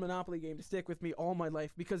is the one Monopoly game to stick with me all my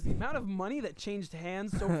life because the amount of money that changed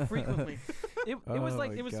hands so frequently. It was Oh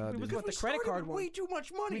like my it was God, it was dude. what the We credit started card with one. way too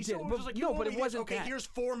much money. We so did, it but- was like, no, you but it only get- wasn't okay, that. here's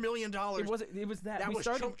 $4 million. It was that. That we was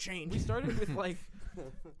started chump change. we started with like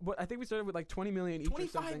what I think we started with like 20 million each or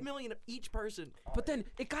 25 something. million each person. But then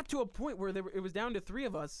it got to a point where it was down to 3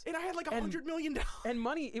 of us. And I had like And- $100 million. And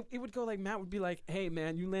money, it would go like, Matt would be like, hey,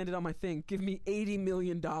 man, you landed on my thing. Give me $80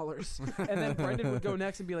 million. And then Brendan would go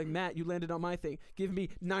next and be like, Matt, you landed on my thing. Give me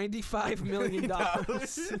 $95 million. We got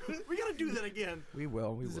to do that again. We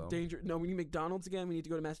will. We This is a will. danger. No, we need McDonald's again. We need to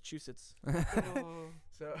go to Massachusetts.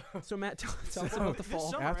 So, So, Matt, tell us So- about the This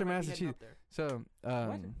fall. summer After I might be heading Massachusetts- up there.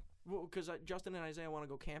 so Well, because Justin and Isaiah want to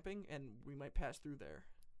go camping, and we might pass through there.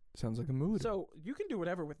 sounds like a mood. So, you can do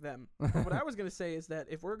whatever with them. But what I was going to say is that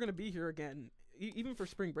if we're going to be here again, even for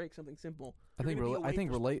spring break, something simple. I think You're gonna be I away think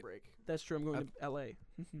for spring relate. break. That's true. I'm going to L.A.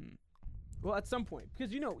 Well, at some point.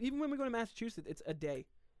 Because, even when we go to Massachusetts, it's a day.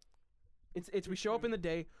 It's we show up in the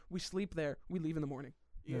day, we sleep there, we leave in the morning.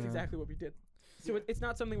 Yeah. That's Yeah. exactly what we did. So Yeah. it's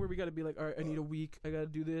not something where we got to be like, all right, I need a week, I got to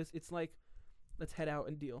do this. It's like, let's head out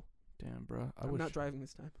and deal. Damn, bro. I'm not driving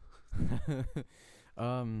this time.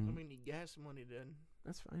 I'm gonna need gas money then.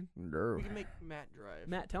 That's fine. No. We can make Matt drive.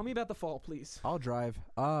 Matt, tell me about the fall, please. I'll drive.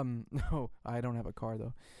 No, I don't have a car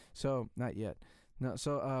though, so not yet. No,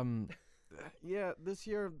 so yeah, this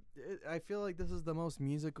year I feel like this is the most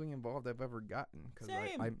musically involved I've ever gotten because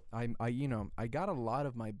Same. I got a lot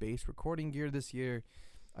of my bass recording gear this year.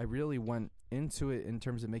 I really went into it in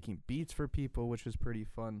terms of making beats for people, which was pretty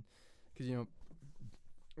fun because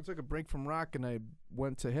I took a break from rock and I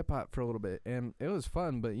went to hip hop for a little bit and it was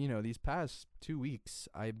fun. But these past 2 weeks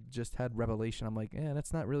I just had revelation. I'm like,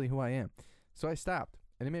 that's not really who I am. So I stopped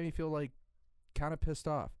and it made me feel like kind of pissed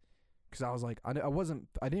off because I was like, I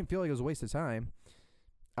didn't feel like it was a waste of time.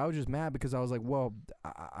 I was just mad because I was like, well,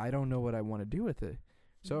 I don't know what I want to do with it.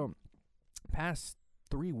 So past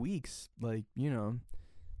 3 weeks, like,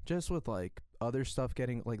 just with like other stuff,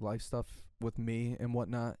 getting like life stuff with me and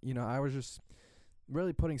whatnot, I was just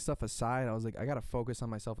really putting stuff aside. I was like, I got to focus on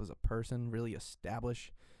myself as a person, really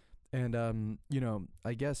establish. And,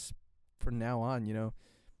 I guess from now on,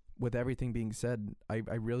 with everything being said, I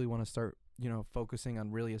really want to start, focusing on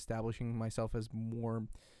really establishing myself as more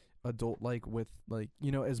adult-like with like,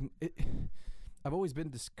 I've always been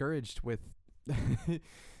discouraged with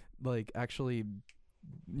like actually,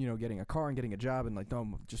 getting a car and getting a job and like,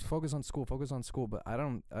 no, just focus on school. But I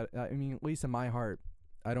mean, at least in my heart,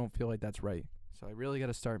 I don't feel like that's right. So I really got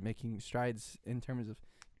to start making strides in terms of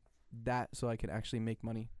that so I can actually make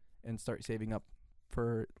money and start saving up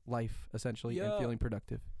for life essentially and feeling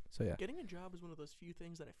productive. So yeah. Getting a job is one of those few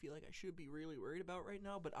things that I feel like I should be really worried about right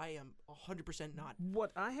now, but I am 100% not.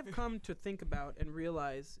 What I have come to think about and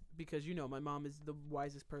realize, because my mom is the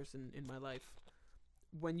wisest person in my life.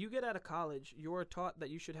 When you get out of college, you're taught that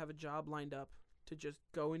you should have a job lined up to just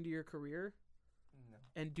go into your career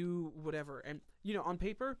and do whatever. And, on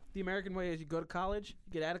paper, the American way is you go to college,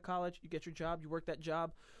 you get out of college, you get your job, you work that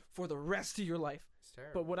job for the rest of your life. It's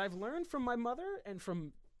terrible. But what I've learned from my mother and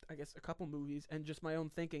from, I guess, a couple movies and just my own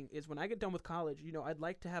thinking is when I get done with college, I'd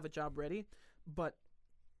like to have a job ready, but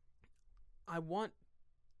I want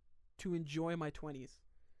to enjoy my 20s.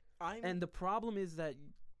 And the problem is that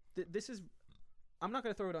this is... I'm not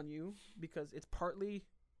going to throw it on you because it's partly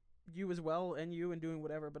you as well and you and doing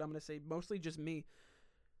whatever, but I'm going to say mostly just me.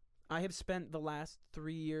 I have spent the last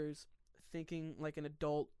 3 years thinking like an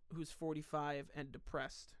adult who's 45 and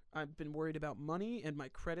depressed. I've been worried about money and my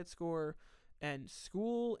credit score and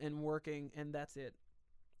school and working, and that's it.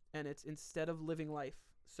 And it's instead of living life.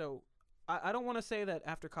 So I don't want to say that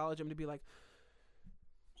after college I'm going to be like,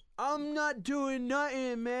 I'm not doing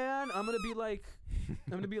nothing, man. I'm going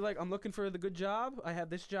to be like, I'm looking for the good job. I have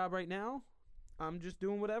this job right now. I'm just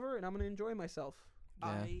doing whatever, and I'm going to enjoy myself. Yeah.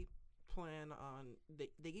 I plan on,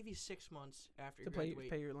 they give you 6 months after you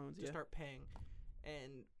graduate pay your loans, to start paying,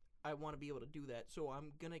 and I want to be able to do that. So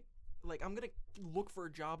I'm going to look for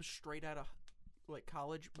a job straight out of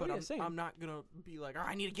college, but I'm not going to be like,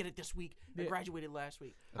 I need to get it this week. I graduated last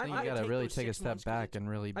week. I think you got to really take a step back and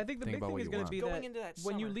really I think the think big about thing what is you going want. to be Going that, into that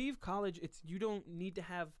when you summer. leave college, you don't need to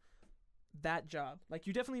have that job. Like,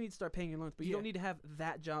 you definitely need to start paying your loans, but you don't need to have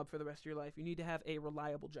that job for the rest of your life. You need to have a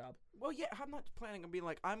reliable job. Well, yeah, I'm not planning on being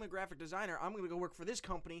like, I'm a graphic designer. I'm going to go work for this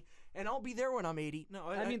company, and I'll be there when I'm 80. No,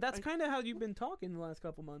 I mean, that's kind of how you've been talking the last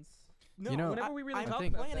couple months. No, whenever we really I'm talk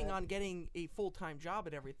about planning that. on getting a full-time job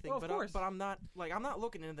and everything. Well, of course. But I'm not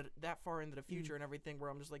looking into that far into the future and everything where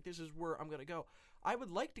I'm just like, this is where I'm gonna go. I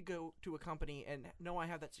would like to go to a company and know I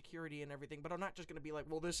have that security and everything, but I'm not just gonna be like,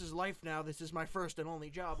 well, this is life now. This is my first and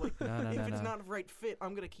only job. Like, if it's not a right fit,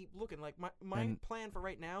 I'm gonna keep looking. Like my plan for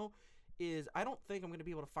right now is I don't think I'm gonna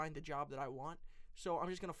be able to find the job that I want. So I'm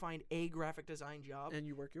just going to find a graphic design job. And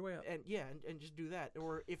you work your way up. And and just do that.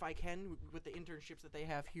 Or if I can, with the internships that they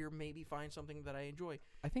have here, maybe find something that I enjoy.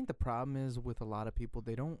 I think the problem is with a lot of people,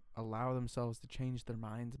 they don't allow themselves to change their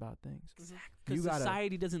minds about things. Exactly. Because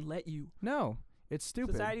society doesn't let you. No, it's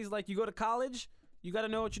stupid. Society's like, you go to college, you got to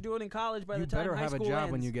know what you're doing in college by the time high school ends. You better have a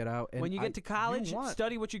job when you get out. And when you get to college,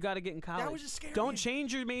 study what you got to get in college. That was just scary. Don't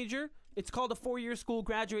change your major. It's called a 4-year school,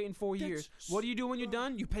 graduate in 4 years. What do you do when you're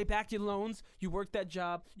done? You pay back your loans, you work that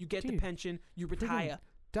job, you get the pension, you retire.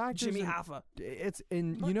 Jimmy Hoffa. It's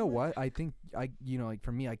and you know what? I think like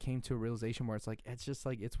for me, I came to a realization where it's like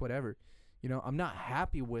it's whatever. I'm not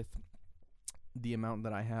happy with the amount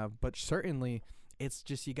that I have, but certainly it's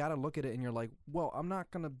just you got to look at it and you're like, well, I'm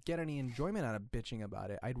not gonna get any enjoyment out of bitching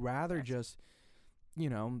about it. I'd rather just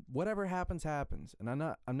whatever happens. And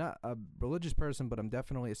I'm not a religious person, but I'm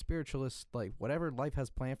definitely a spiritualist. Like, whatever life has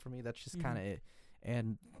planned for me, that's just kind of it.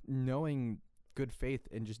 And knowing good faith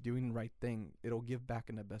and just doing the right thing, it'll give back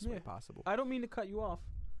in the best way possible. I don't mean to cut you off.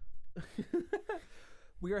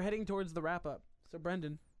 We are heading towards the wrap up. So,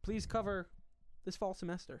 Brendan, please cover this fall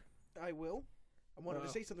semester. I will. I wanted to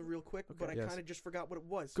say something real quick, but I kind of just forgot what it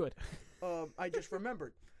was. Good. I just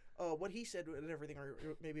remembered. What he said and everything, or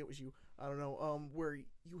maybe it was you, I don't know, where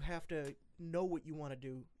you have to know what you want to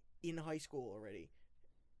do in high school already.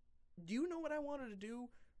 Do you know what I wanted to do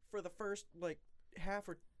for the first, half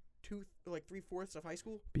or 3/4 of high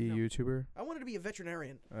school? Be a YouTuber? I wanted to be a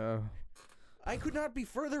veterinarian. Oh. I could not be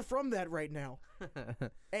further from that right now.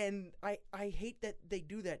 And I hate that they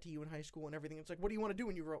do that to you in high school and everything. It's like, what do you want to do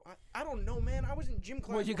when you grow up? I don't know, man. I was in gym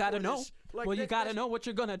class. Well, you got to know. You got to know what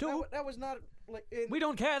you're going to do. That was not, we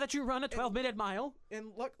don't care that you run a 12-minute mile.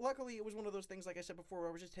 And luckily, it was one of those things, like I said before, where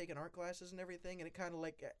I was just taking art classes and everything. And it kind of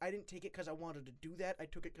I didn't take it because I wanted to do that. I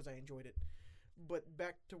took it because I enjoyed it. But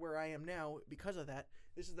back to where I am now, because of that,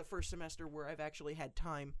 this is the first semester where I've actually had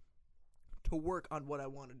time to work on what I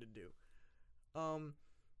wanted to do.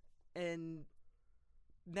 And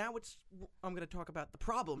now I'm going to talk about the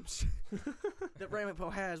problems that Ramapo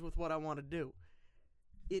has with what I want to do.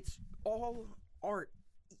 It's all art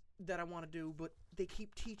that I want to do, but they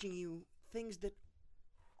keep teaching you things that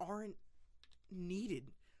aren't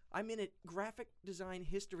needed. I'm in a graphic design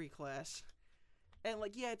history class, And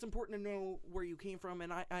like, yeah, it's important to know where you came from,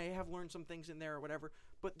 and I have learned some things in there or whatever.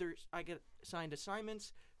 But I get assigned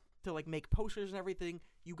assignments to like make posters and everything.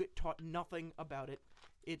 You get taught nothing about it.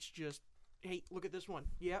 It's just, hey, look at this one.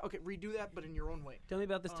 Yeah, okay, redo that, but in your own way. Tell me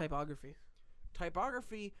about this typography.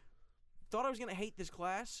 Typography. Thought I was gonna hate this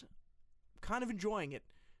class. Kind of enjoying it.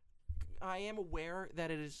 I am aware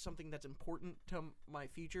that it is something that's important to my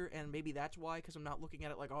future, and maybe that's why, because I'm not looking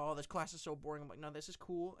at it like, oh, this class is so boring. I'm like, no, this is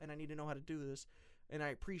cool, and I need to know how to do this, and I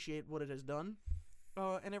appreciate what it has done,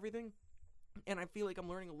 and everything, and I feel like I'm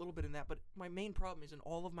learning a little bit in that, but my main problem is in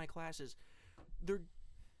all of my classes, they're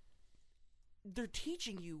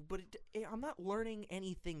teaching you, but I'm not learning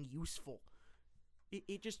anything useful.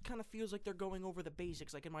 It just kind of feels like they're going over the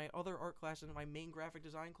basics. Like in my other art class, in my main graphic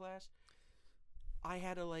design class, I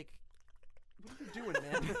had to like, what are you doing,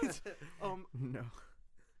 man? No.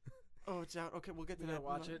 Oh, it's out. Okay, we'll get to You that. gotta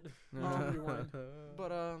watch it. Rewind.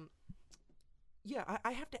 But yeah,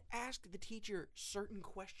 I have to ask the teacher certain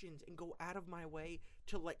questions and go out of my way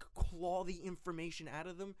to like claw the information out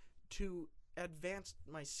of them to advance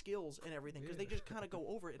my skills and everything, because they just kind of go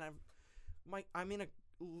over it. And I'm in a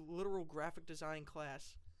literal graphic design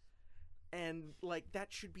class, and like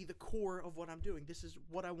that should be the core of what I'm doing. This is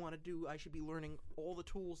what I want to do. I should be learning all the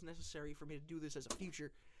tools necessary for me to do this as a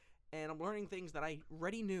future, and I'm learning things that I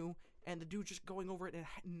already knew, and the dude's just going over it, and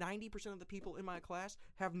 90% of the people in my class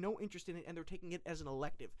have no interest in it, and they're taking it as an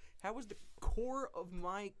elective. How is the core of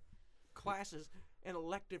my classes an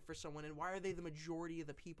elective for someone, and why are they the majority of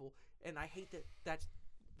the people? And I hate that that's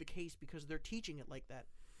the case, because they're teaching it like that.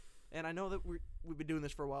 And I know that we've been doing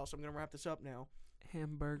this for a while, so I'm going to wrap this up now.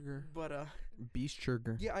 Hamburger. But, Beast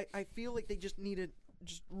Sugar. yeah, I feel like they just need to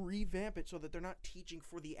just revamp it so that they're not teaching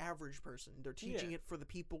for the average person. They're teaching it for the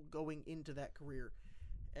people going into that career.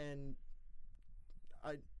 And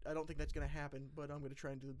I don't think that's going to happen, but I'm going to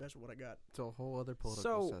try and do the best with what I got. It's a whole other political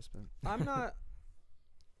So, assessment. I'm going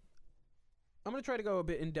to try to go a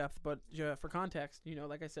bit in depth, but for context,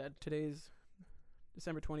 like I said, today's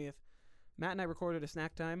December 20th. Matt and I recorded a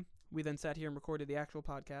snack time. We then sat here and recorded the actual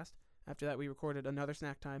podcast. After that, we recorded another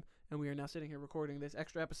snack time, and we are now sitting here recording this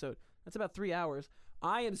extra episode. That's about 3 hours.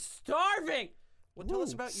 I am starving! Well, tell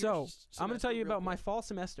us about So, your I'm going to tell you real about my quick. fall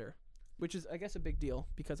semester, which is, I guess, a big deal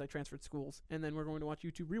because I transferred schools, and then we're going to watch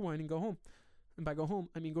YouTube Rewind and go home. And by go home,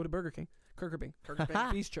 I mean go to Burger King. Kirker Bing.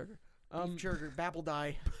 Beast Sugar. Beef sugar, Babble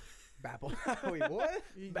Die. Babble. Wait, what?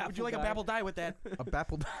 Would you like a Babble Die with that? A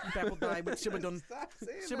Babble. Babble Die with Sibadon. Stop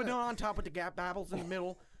saying Sibadon on top with the Babbles in the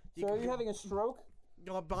middle. So are you having a stroke?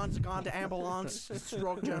 Bond's gone to ambulance.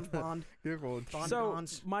 Stroke James Bond. Good. Bond So,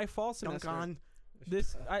 Bonds. my fall Dunk semester, on.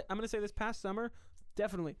 I'm going to say this past summer,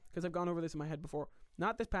 definitely, because I've gone over this in my head before.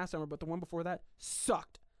 Not this past summer, but the one before that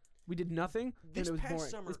sucked. We did nothing, This and it was past boring.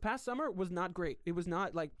 summer- This past summer was not great. It was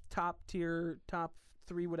not like top tier, top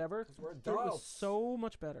 3, whatever. It was so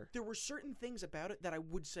much better. There were certain things about it that I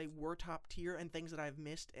would say were top tier and things that I've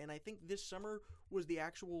missed, and I think this summer was the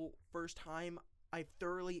actual first time I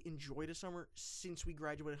thoroughly enjoyed a summer since we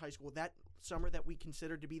graduated high school. That summer that we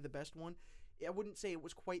considered to be the best one, I wouldn't say it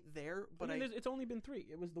was quite there, but it's only been 3.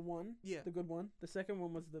 It was the one, the good one. The second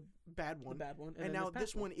one was the bad one. bad one. And then now past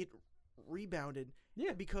this one, it rebounded.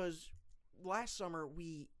 Yeah. Because last summer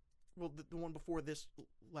the one before this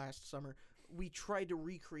last summer, we tried to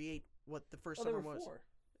recreate what the first summer was. 4.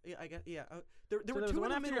 Yeah, I guess. Yeah, there So were there was two one in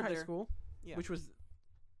the after middle your high there. school, Yeah. which was,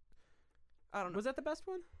 I don't know. was that the best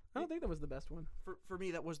one? I don't think that was the best one. For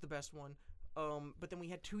me, that was the best one. But then we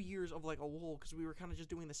had 2 years of like a lull because we were kind of just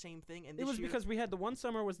doing the same thing. And It this was year, because we had the one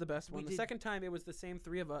summer was the best one. We The did- second time it was the same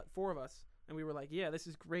 4 of us, and we were like, "Yeah, this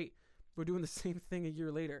is great. We're doing the same thing a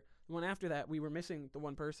year later." The one after that, we were missing the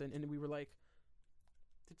one person, and we were like,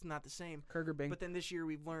 it's not the same. "Kurger Bing." But then this year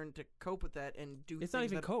we've learned to cope with that and do. It's not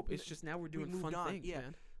things even that- cope. It's just now we're doing moved fun on, things, yeah.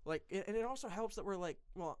 man. like, and it also helps that we're like,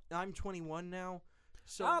 well, I'm 21 now,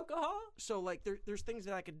 so Alcohol. so like there's things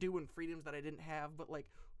that I could do and freedoms that I didn't have. But like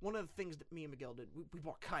one of the things that me and Miguel did, we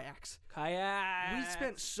bought kayaks. Kayak. We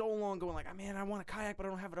spent so long going like, oh, man, I want a kayak, but I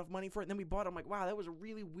don't have enough money for it. And then we bought it. I'm like, wow, that was a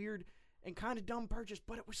really weird and kind of dumb purchase,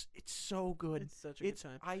 but it's so good. It's such a good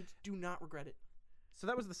time. I do not regret it. So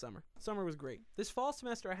that was the summer. Summer was great. This fall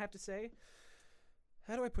semester, I have to say,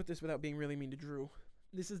 how do I put this without being really mean to Drew?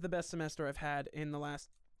 This is the best semester I've had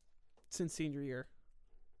since senior year.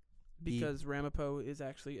 Because Ramapo is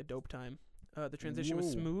actually a dope time. The transition was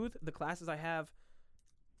Whoa. smooth. The classes I have,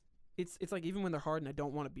 it's like even when they're hard and I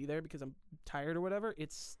don't want to be there because I'm tired or whatever,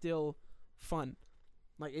 it's still fun.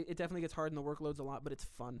 Like it definitely gets hard and the workload's a lot, but it's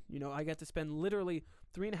fun. I get to spend literally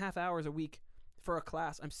 3.5 hours a week for a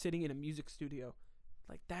class. I'm sitting in a music studio.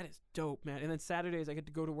 Like, that is dope, man. And then Saturdays I get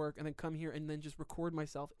to go to work and then come here and then just record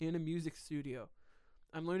myself in a music studio.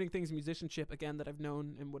 I'm learning things in musicianship again that I've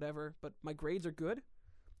known and whatever. But my grades are good.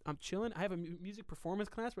 I'm chilling. I have a music performance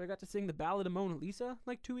class where I got to sing the Ballad of Mona Lisa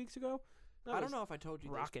like 2 weeks ago. I don't know if I told you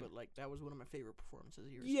rockin'. this, but like that was one of my favorite performances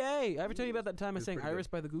of yours. Yay! I ever tell you about that time I It was sang pretty Iris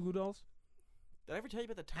by the Goo Goo Dolls? Did I ever tell you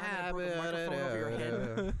about the time I broke a microphone over your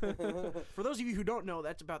head? For those of you who don't know,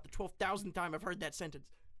 that's about the 12,000th time I've heard that sentence.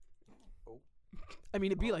 I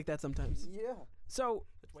mean, it'd be like that sometimes. Yeah. So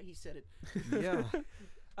That's why he said it. Yeah.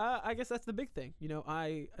 I guess that's the big thing. You know,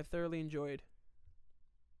 I thoroughly enjoyed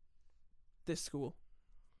this school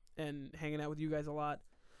and hanging out with you guys a lot.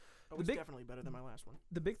 It was definitely better than my last one.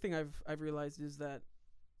 The big thing I've realized is that,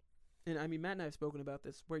 and I mean, Matt and I have spoken about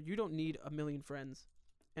this, where you don't need a million friends,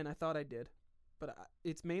 and I thought I did, but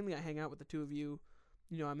it's mainly I hang out with the two of you.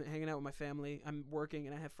 You know, I'm hanging out with my family. I'm working,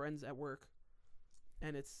 and I have friends at work,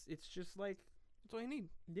 and it's just like, That's all you need.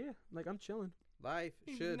 yeah, like I'm chilling. Life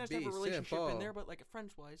You should nice be to have a relationship simple. in there, but like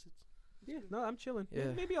friends-wise, it's Yeah, no, I'm chilling. Yeah.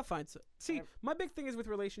 Maybe I'll find some. See, I've- my big thing is with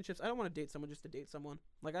relationships. I don't want to date someone just to date someone.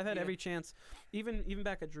 Like I've had Yeah. every chance, even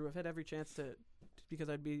back at Drew, I've had every chance to because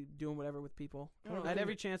I'd be doing whatever with people. Oh, I had yeah.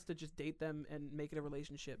 every chance to just date them and make it a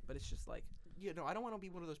relationship, but it's just like, yeah. No, I don't want to be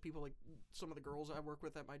one of those people like some of the girls I work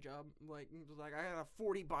with at my job. Like I got a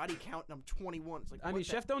 40 body count and I'm 21. It's like I mean, what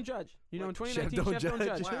chef don't judge. You know, in Like, 2019, chef don't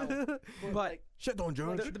judge. Wow. But Shit, don't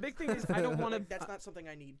judge. the big thing is I don't want to. like, that's not something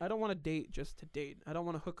I need. I don't want to date just to date. I don't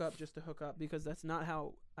want to hook up just to hook up because that's not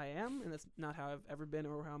how I am and that's not how I've ever been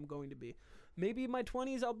or how I'm going to be. Maybe in my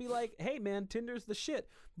 20s I'll be like, hey man, Tinder's the shit.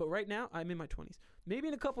 But right now, I'm in my 20s. Maybe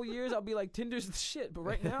in a couple years I'll be like, Tinder's the shit. But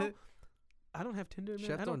right now, I don't have Tinder, man.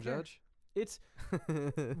 Chef I don't don't care. judge. It's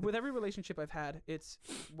with every relationship I've had, it's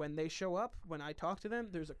when they show up, when I talk to them,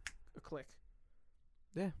 there's a click.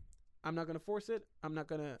 Yeah. I'm not going to force it. I'm not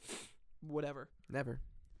going to whatever. Never.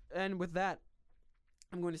 And with that,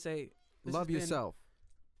 I'm going to say Love yourself.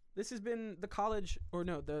 This has been the college, or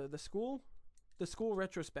no, the school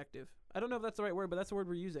retrospective. I don't know if that's the right word, but that's the word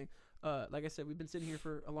we're using. Like I said, we've been sitting here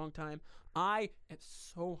for a long time. I am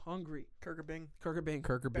so hungry. Kirker Bing, Kirker Bing.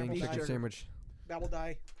 Bing Babble chicken die. sandwich. Babble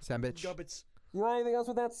Die, Sandwich. Gubbits, You want anything else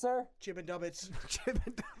with that, sir? Chib and Dubbits,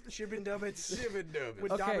 Chib and Dubbits,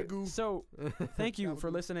 with Okay, Dabagoo. so thank you for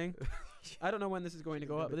Dabagoo. listening. I don't know when this is going to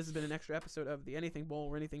go up, but this has been an extra episode of the Anything Bowl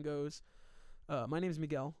where anything goes. My name's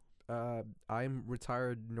Miguel. I'm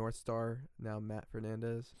retired North Star, now Matt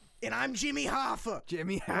Fernandez. And I'm Jimmy Hoffa.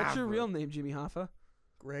 Jimmy What's your real name, Jimmy Hoffa?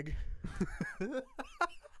 Greg.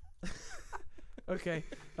 Okay.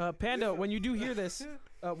 Panda, when you do hear this,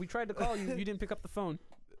 we tried to call you. You didn't pick up the phone.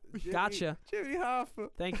 Gotcha. Jimmy Hoffa.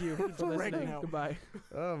 Thank you for Greg listening. now. Goodbye.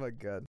 Oh my God.